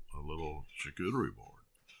charcuterie board.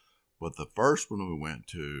 But the first one we went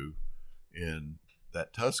to in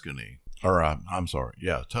that Tuscany area,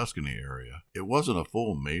 it wasn't a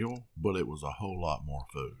full meal, but it was a whole lot more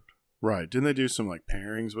food. Right. Didn't they do some like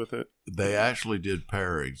pairings with it? They actually did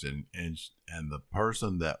pairings, and the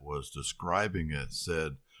person that was describing it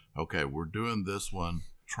said, okay, we're doing this one.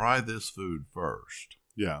 Try this food first.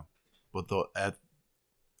 Yeah. But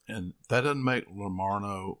and that doesn't make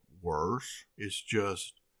Lomarno worse. It's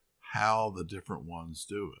just how the different ones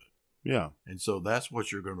do it. Yeah. And so that's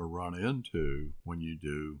what you're going to run into when you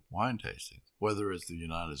do wine tasting, whether it's the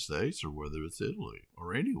United States or whether it's Italy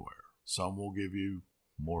or anywhere. Some will give you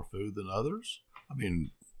more food than others. I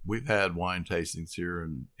mean, we've had wine tastings here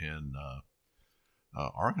in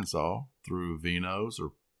Arkansas through Vinos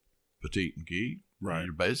or Petit and Guy. Right.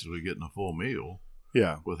 You're basically getting a full meal.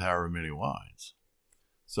 Yeah. With however many wines.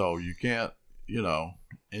 So you can't,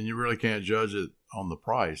 and you really can't judge it on the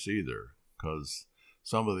price either, because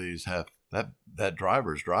some of these have that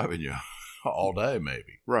driver's driving you all day,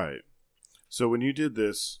 maybe. Right. So when you did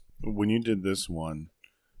this one,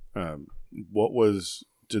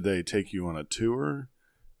 did they take you on a tour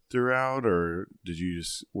throughout, or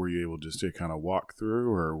were you able just to kind of walk through,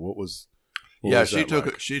 or what was?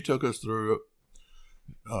 She took us through.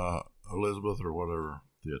 Elizabeth or whatever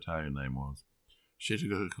the Italian name was. She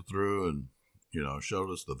took us through and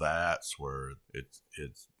showed us the vats where it's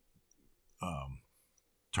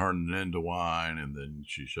turning into wine, and then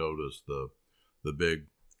she showed us the big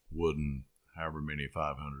wooden, however many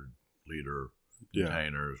 500-liter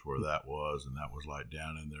containers where that was, and that was like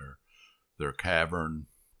down in their cavern.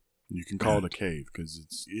 You can call it a cave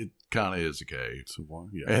because it kind of is a cave. It's a one,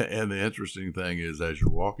 yeah. And the interesting thing is, as you're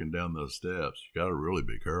walking down those steps, you got to really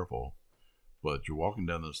be careful. But you're walking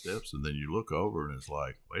down those steps, and then you look over, and it's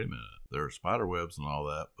like, wait a minute, there are spider webs and all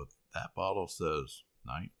that, but that bottle says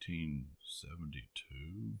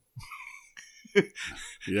 1972.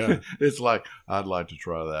 Yeah, it's like, I'd like to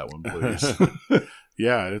try that one, please.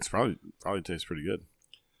 Yeah, it's probably tastes pretty good.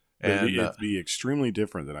 And it'd be extremely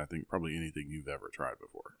different than I think probably anything you've ever tried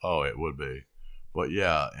before. Oh, it would be. But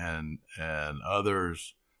yeah, and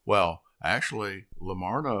others. Well, actually,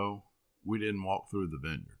 Lomarno, we didn't walk through the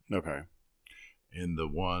vineyard. Okay. In the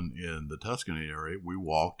one in the Tuscany area, we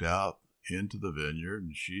walked out into the vineyard,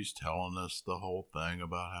 and she's telling us the whole thing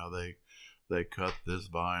about how they cut this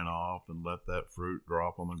vine off and let that fruit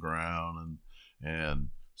drop on the ground,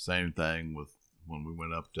 and same thing with when we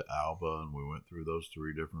went up to Alba and we went through those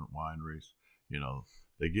 3 different wineries.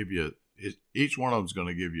 They give you each one of them's going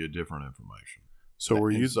to give you different information. So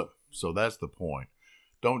so that's the point.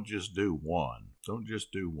 Don't just do one.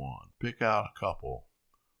 Pick out a couple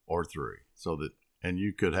or 3 so that, and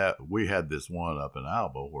we had this one up in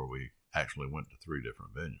Alba where we actually went to 3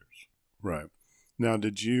 different vineyards. Right. Now,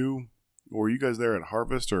 were you guys there at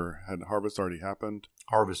harvest, or had harvest already happened?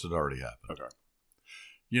 Harvest had already happened. Okay.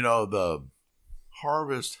 The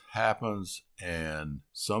harvest happens, and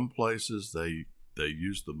some places they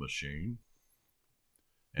use the machine.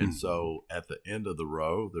 And so at the end of the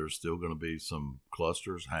row, there's still going to be some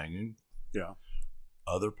clusters hanging. Yeah.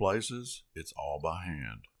 Other places, it's all by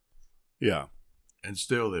hand. Yeah. And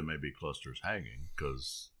still there may be clusters hanging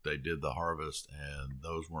because they did the harvest and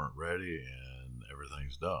those weren't ready and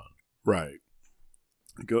everything's done. Right.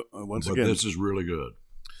 Again, this is really good.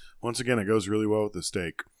 Once again, it goes really well with the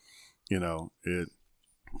steak. It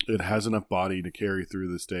has enough body to carry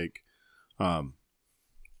through the steak.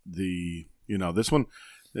 This one,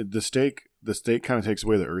 the steak kind of takes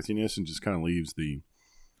away the earthiness and just kind of leaves the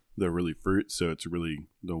really fruit. So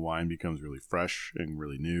the wine becomes really fresh and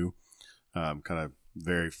really new. kind of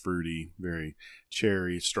very fruity, very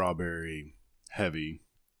cherry, strawberry heavy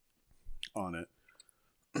on it.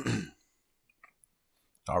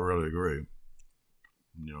 I really agree.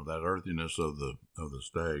 That earthiness of the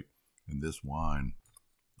steak and this wine,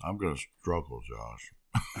 I'm going to struggle, Josh.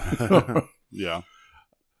 Yeah.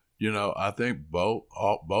 I think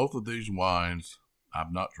both of these wines,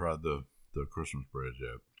 I've not tried the Christmas bread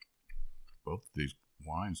yet. Both of these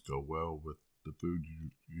wines go well with the food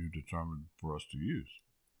you determined for us to use.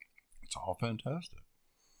 It's all fantastic.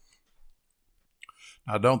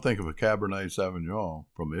 I don't think of a Cabernet Sauvignon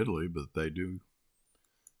from Italy, but they do.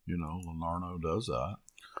 Lunarno does that.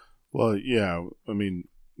 Well, yeah. I mean,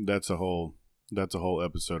 that's a whole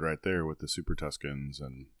episode right there with the Super Tuscans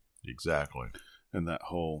and exactly, and that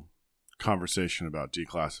whole conversation about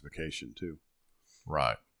declassification too.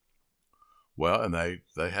 Right. Well, and they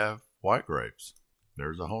have white grapes.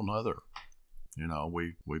 There's a whole nother.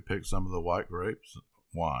 We picked some of the white grapes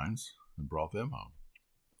wines and brought them home.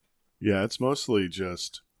 Yeah, it's mostly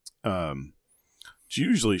just it's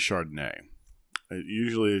usually Chardonnay. It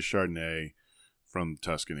usually is Chardonnay from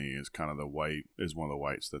Tuscany is kind of one of the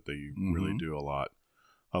whites that they really do a lot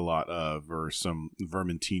of, or some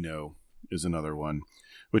Vermentino is another one,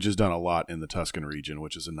 which is done a lot in the Tuscan region,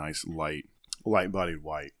 which is a nice light-bodied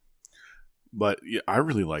white. But yeah, I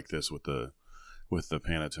really like this with the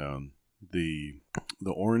Panettone. The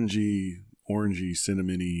orangey,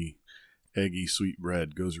 cinnamony, eggy sweet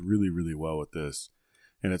bread goes really, really well with this,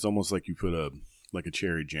 and it's almost like you put a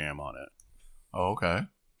cherry jam on it. Oh, okay.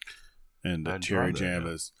 And the cherry jam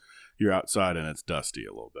is, you're outside and it's dusty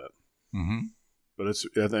a little bit. Mm-hmm. But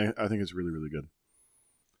I think it's really, really good.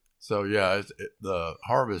 So yeah, the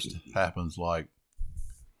harvest happens like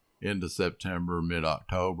into September,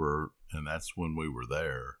 mid-October, and that's when we were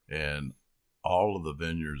there. And all of the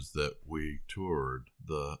vineyards that we toured,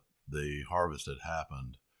 the harvest had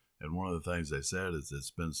happened. And one of the things they said is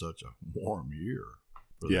it's been such a warm year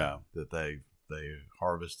for them that they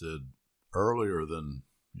harvested earlier than,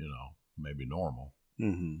 maybe normal.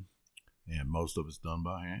 Mm-hmm. And most of it's done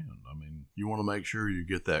by hand. I mean, you want to make sure you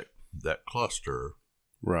get that cluster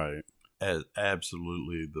right at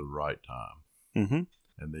absolutely the right time. Mm-hmm.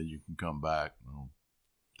 And then you can come back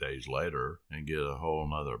days later and get a whole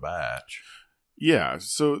nother batch. Yeah.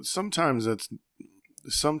 So sometimes that'll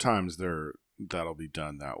be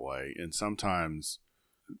done that way, and sometimes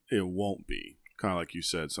it won't be. Kind of like you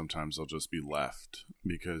said, sometimes they'll just be left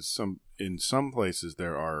because in some places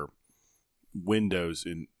there are windows,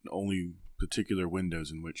 in only particular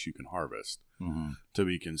windows in which you can harvest to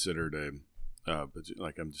be considered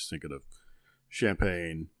like I'm just thinking of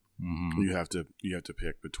Champagne. Mm-hmm. You have to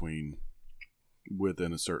pick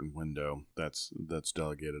within a certain window that's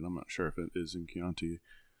delegated. I'm not sure if it is in Chianti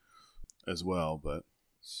as well, but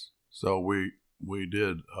so we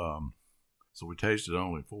did. So we tasted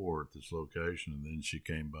only 4 at this location, and then she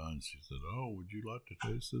came by and she said, "Oh, would you like to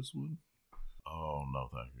taste this one?" Oh, no,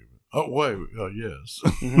 thank you. Oh, wait, yes.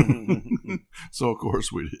 So of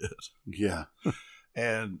course we did. Yeah,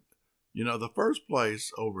 and the first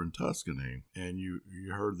place over in Tuscany, and you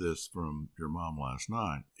heard this from your mom last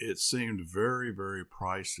night, it seemed very, very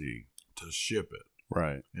pricey to ship it.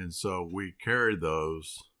 Right. And so we carried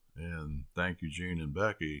those, and thank you, Gene and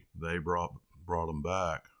Becky. They brought them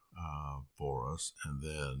back for us. And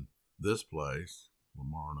then this place,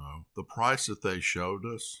 Lunarno, the price that they showed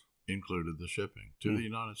us included the shipping to the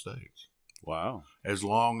United States. Wow. As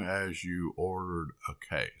long as you ordered a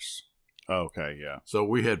case. Okay, yeah. So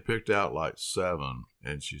we had picked out like 7,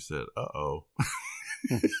 and she said, "Uh-oh."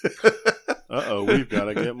 Uh-oh, we've got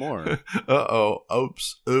to get more. Uh-oh,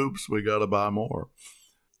 oops, we got to buy more.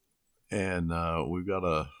 And we've got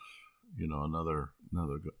another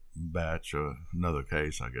batch, another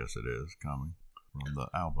case, I guess it is, coming from the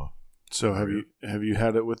Alba. So have you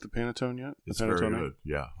had it with the Panettone yet? It's very good.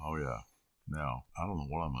 Yeah. Oh yeah. Now I don't know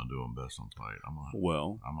what I'm gonna do on Best on Plate. I'm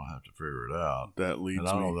gonna have to figure it out. That leads and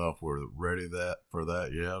I don't know if we're ready for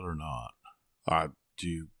that yet or not.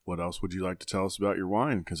 What else would you like to tell us about your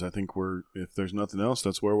wine? Because I think if there's nothing else,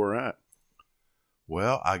 that's where we're at.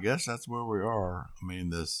 Well, I guess that's where we are. I mean,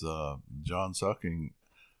 this John Sucking,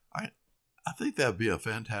 I think that'd be a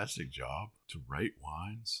fantastic job to rate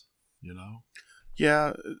wines.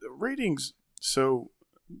 Yeah, ratings. So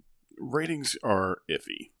ratings are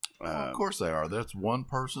iffy. Of course they are. That's one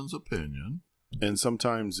person's opinion, and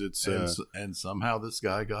sometimes it's and somehow this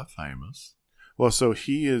guy got famous. Well, so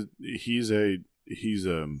he's I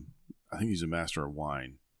think he's a master of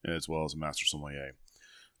wine as well as a master sommelier.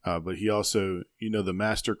 But he also, the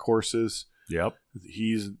master courses Yep.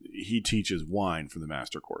 He teaches wine for the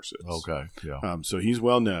master courses. Okay. Yeah. So he's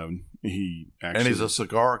well known. And he's a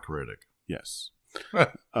cigar critic. Yes.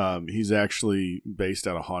 He's actually based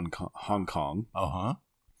out of Hong Kong. Uh-huh.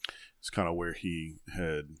 It's kind of where he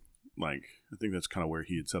had, I think that's kind of where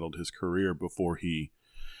he had settled his career before he,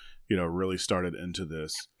 really started into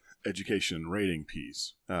this education and rating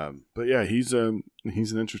piece. But yeah, he's an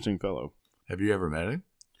interesting fellow. Have you ever met him?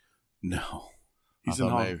 No. He's in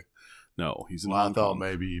Hong Kong. No, he's in Hong Hong Kong. I thought Kong.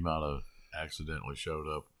 maybe he might have accidentally showed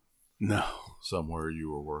up. No. Somewhere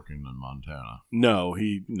you were working in Montana. No,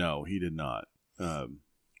 he did not.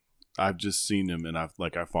 I've just seen him, and I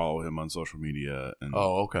follow him on social media and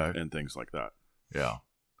okay, and things like that. Yeah.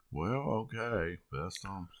 Well, okay. Best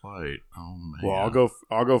on plate. Oh man. Well,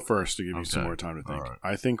 I'll go first to give you some more time to think. Right.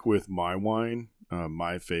 I think with my wine,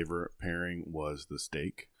 my favorite pairing was the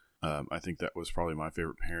steak. I think that was probably my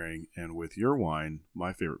favorite pairing, and with your wine,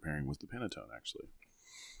 my favorite pairing was the Panettone. Actually.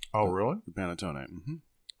 Oh, really? The Panettone. Mm-hmm.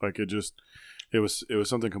 It was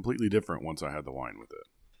something completely different once I had the wine with it.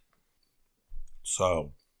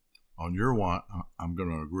 So, on your wine, I'm going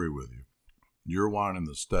to agree with you. Your wine and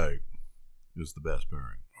the steak is the best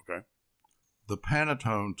pairing. Okay. The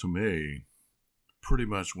Panettone, to me, pretty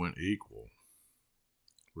much went equal,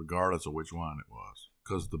 regardless of which wine it was.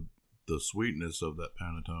 Because the sweetness of that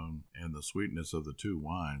Panettone and the sweetness of the two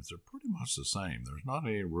wines, they're pretty much the same. There's not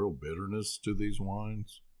any real bitterness to these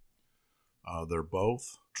wines. They're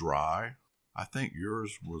both dry. I think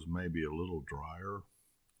yours was maybe a little drier,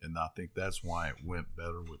 and I think that's why it went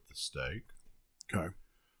better with the steak. Okay.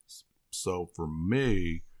 So for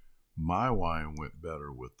me, my wine went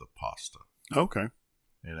better with the pasta. Okay.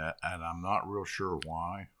 And I'm not real sure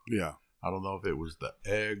why. Yeah. I don't know if it was the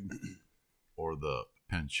egg or the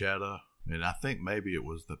pancetta. And I think maybe it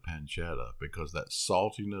was the pancetta, because that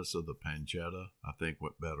saltiness of the pancetta, I think,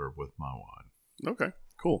 went better with my wine. Okay.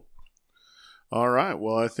 Cool. All right.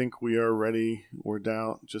 Well, I think we are ready. We're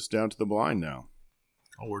down to the blind now.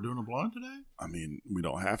 Oh, we're doing a blind today? I mean, we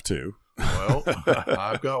don't have to. Well,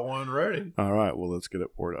 I've got one ready. All right. Well, let's get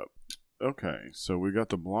it poured up. Okay. So we got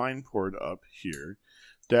the blind poured up here.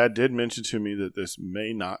 Dad did mention to me that this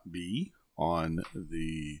may not be on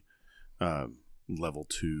the level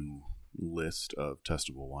 2 list of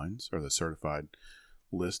testable wines, or the certified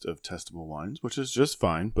list of testable wines, which is just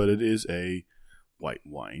fine, but it is a white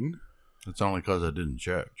wine. It's only because I didn't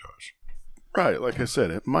check, Josh. Right. Like I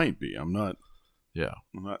said, it might be. I'm not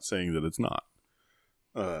saying that it's not.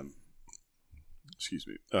 Excuse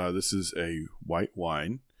me. This is a white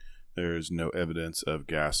wine. There's no evidence of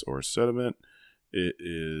gas or sediment. It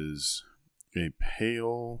is a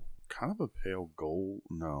pale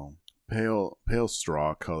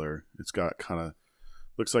straw color. It's got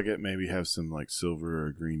looks like it maybe has some silver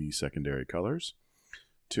or greeny secondary colors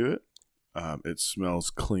to it. It smells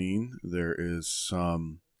clean. There's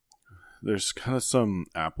kind of some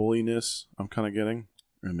appleiness I'm kind of getting,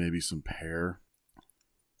 and maybe some pear.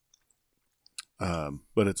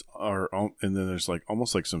 But and then there's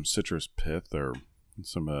almost like some citrus pith, or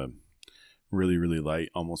some really, really light,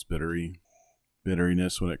 almost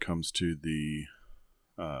bitteriness when it comes to the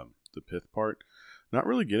pith part. Not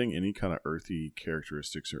really getting any kind of earthy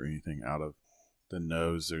characteristics or anything out of the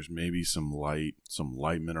nose. There's maybe some light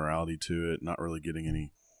minerality to it. Not really getting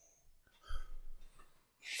any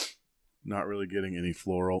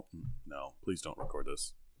floral. No, please don't record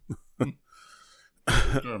this. There's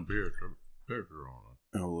going to be a picture on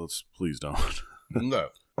it. Oh, please don't. No,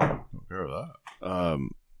 don't care of that.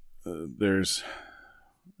 There's,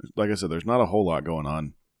 like I said, there's not a whole lot going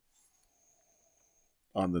on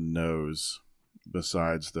the nose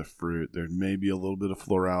besides the fruit. There may be a little bit of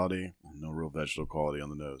florality. No real vegetal quality on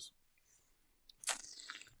the nose.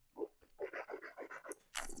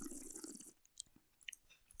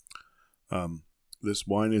 This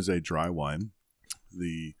wine is a dry wine.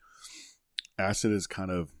 The acid is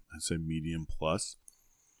kind of, I'd say, medium plus.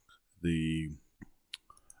 It's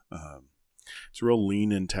real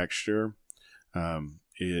lean in texture.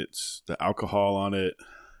 It's the alcohol on it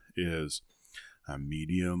is a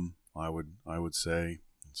medium. I would say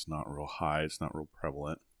it's not real high. It's not real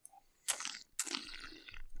prevalent.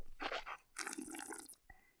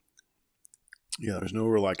 Yeah, there's no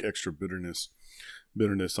real extra bitterness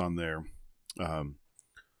on there. Like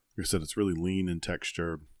I said, it's really lean in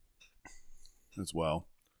texture as well.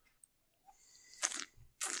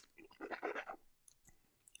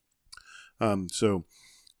 So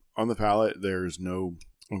on the palate, there's no,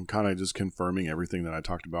 I'm kind of just confirming everything that I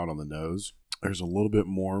talked about on the nose. There's a little bit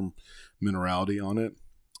more minerality on it,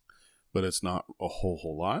 but it's not a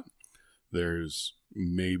whole lot. There's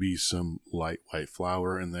maybe some light white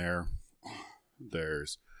flour in there.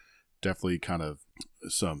 There's definitely kind of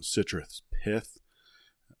some citrus pith.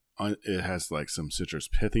 It has like some citrus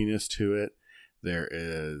pithiness to it. There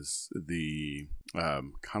is the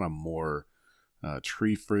kind of more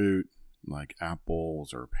tree fruit, like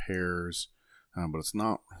apples or pears, but it's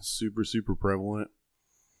not super, super prevalent.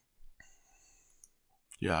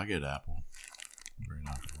 Yeah, I get apple. Very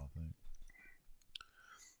nice, I think.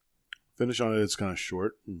 Finish on it, it's kind of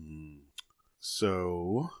short.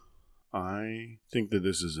 So I think that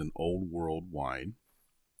this is an old world wine.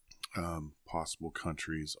 Possible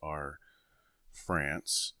countries are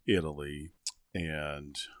France, Italy,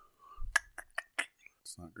 and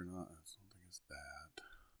it's not Grenada. I don't think it's that.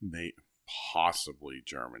 Possibly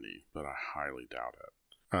Germany, but I highly doubt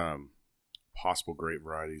it. Possible grape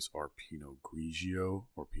varieties are Pinot Grigio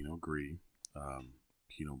or Pinot Gris,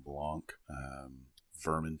 Pinot Blanc,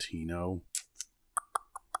 Vermentino.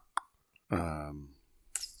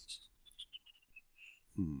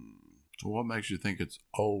 So what makes you think it's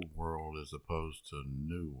old world as opposed to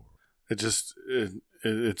new world?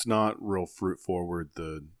 It's not real fruit forward.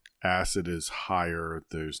 The acid is higher.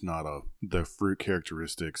 The fruit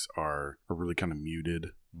characteristics are really kind of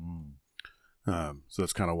muted. So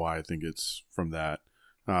that's kind of why I think it's from that.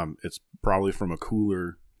 It's probably from a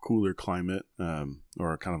cooler climate,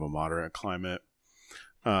 or kind of a moderate climate.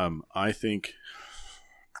 I think.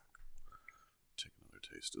 Take another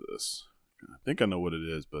taste of this. I think I know what it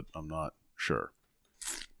is, but I'm not sure.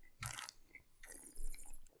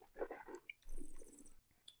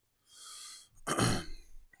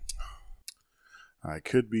 It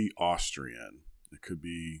could be Austrian. It could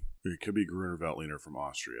be Gruner Veltliner from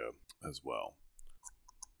Austria as well.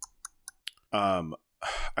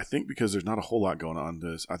 I think because there's not a whole lot going on in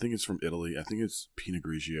this, I think it's from Italy. I think it's Pinot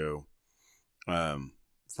Grigio,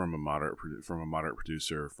 from a moderate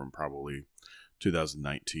producer from probably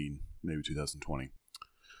 2019, maybe 2020.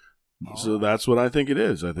 So that's what I think it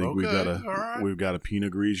is. I think we've got a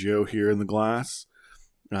Pinot Grigio here in the glass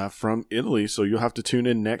from Italy. So you'll have to tune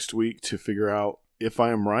in next week to figure out if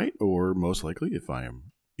I am right, or most likely if I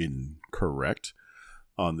am incorrect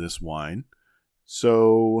on this wine.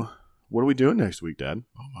 So what are we doing next week, Dad?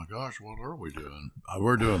 Oh my gosh, what are we doing?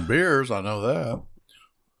 We're doing beers, I know that.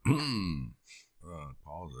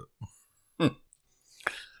 Pause it. All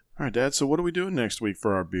right, Dad, so what are we doing next week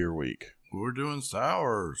for our beer week? We're doing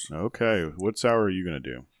sours. Okay, what sour are you going to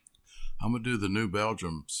do? I'm going to do the New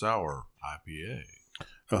Belgium Sour IPA.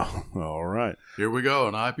 Oh, all right. Here we go,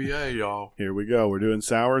 an IPA, y'all. Here we go. We're doing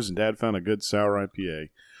sours, and Dad found a good sour IPA.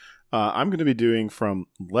 I'm going to be doing from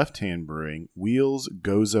Left Hand Brewing, Wheels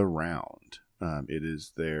Goes Around. It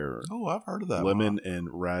is their I've heard of that lemon and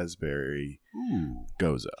raspberry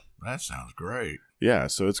Goza. That sounds great. Yeah,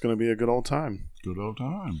 so it's going to be a good old time. Good old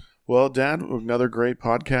time. Well, Dad, another great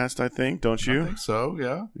podcast, I think, don't you? I think so,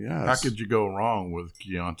 yeah. Yeah. How could you go wrong with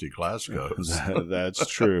Chianti Classicos? That's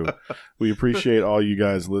true. We appreciate all you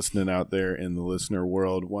guys listening out there in the listener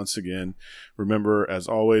world. Once again, remember, as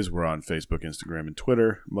always, we're on Facebook, Instagram, and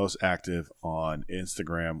Twitter. Most active on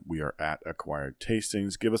Instagram, we are at Acquired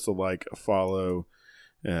Tastings. Give us a like, a follow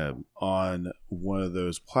on one of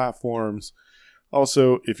those platforms.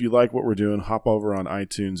 Also, if you like what we're doing, hop over on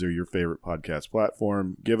iTunes or your favorite podcast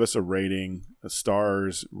platform. Give us a rating,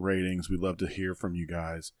 stars, ratings. We'd love to hear from you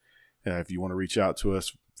guys. If you want to reach out to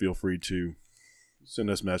us, feel free to send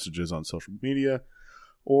us messages on social media,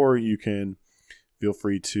 or you can feel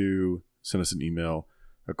free to send us an email,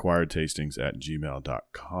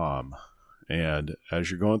 acquiredtastings@gmail.com. And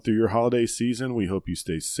as you're going through your holiday season, we hope you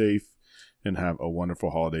stay safe and have a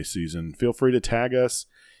wonderful holiday season. Feel free to tag us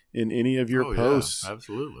in any of your posts. Yeah,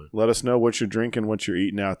 absolutely. Let us know what you're drinking, what you're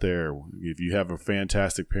eating out there. If you have a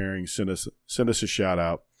fantastic pairing, send us a shout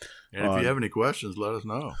out. And if you have any questions, let us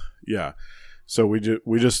know. Yeah. So we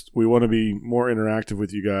want to be more interactive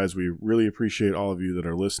with you guys. We really appreciate all of you that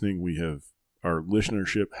are listening. Our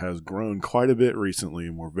listenership has grown quite a bit recently,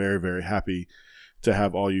 and we're very, very happy to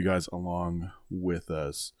have all you guys along with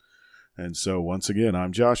us. And so once again,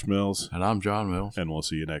 I'm Josh Mills. And I'm John Mills. And we'll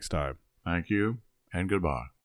see you next time. Thank you. And goodbye.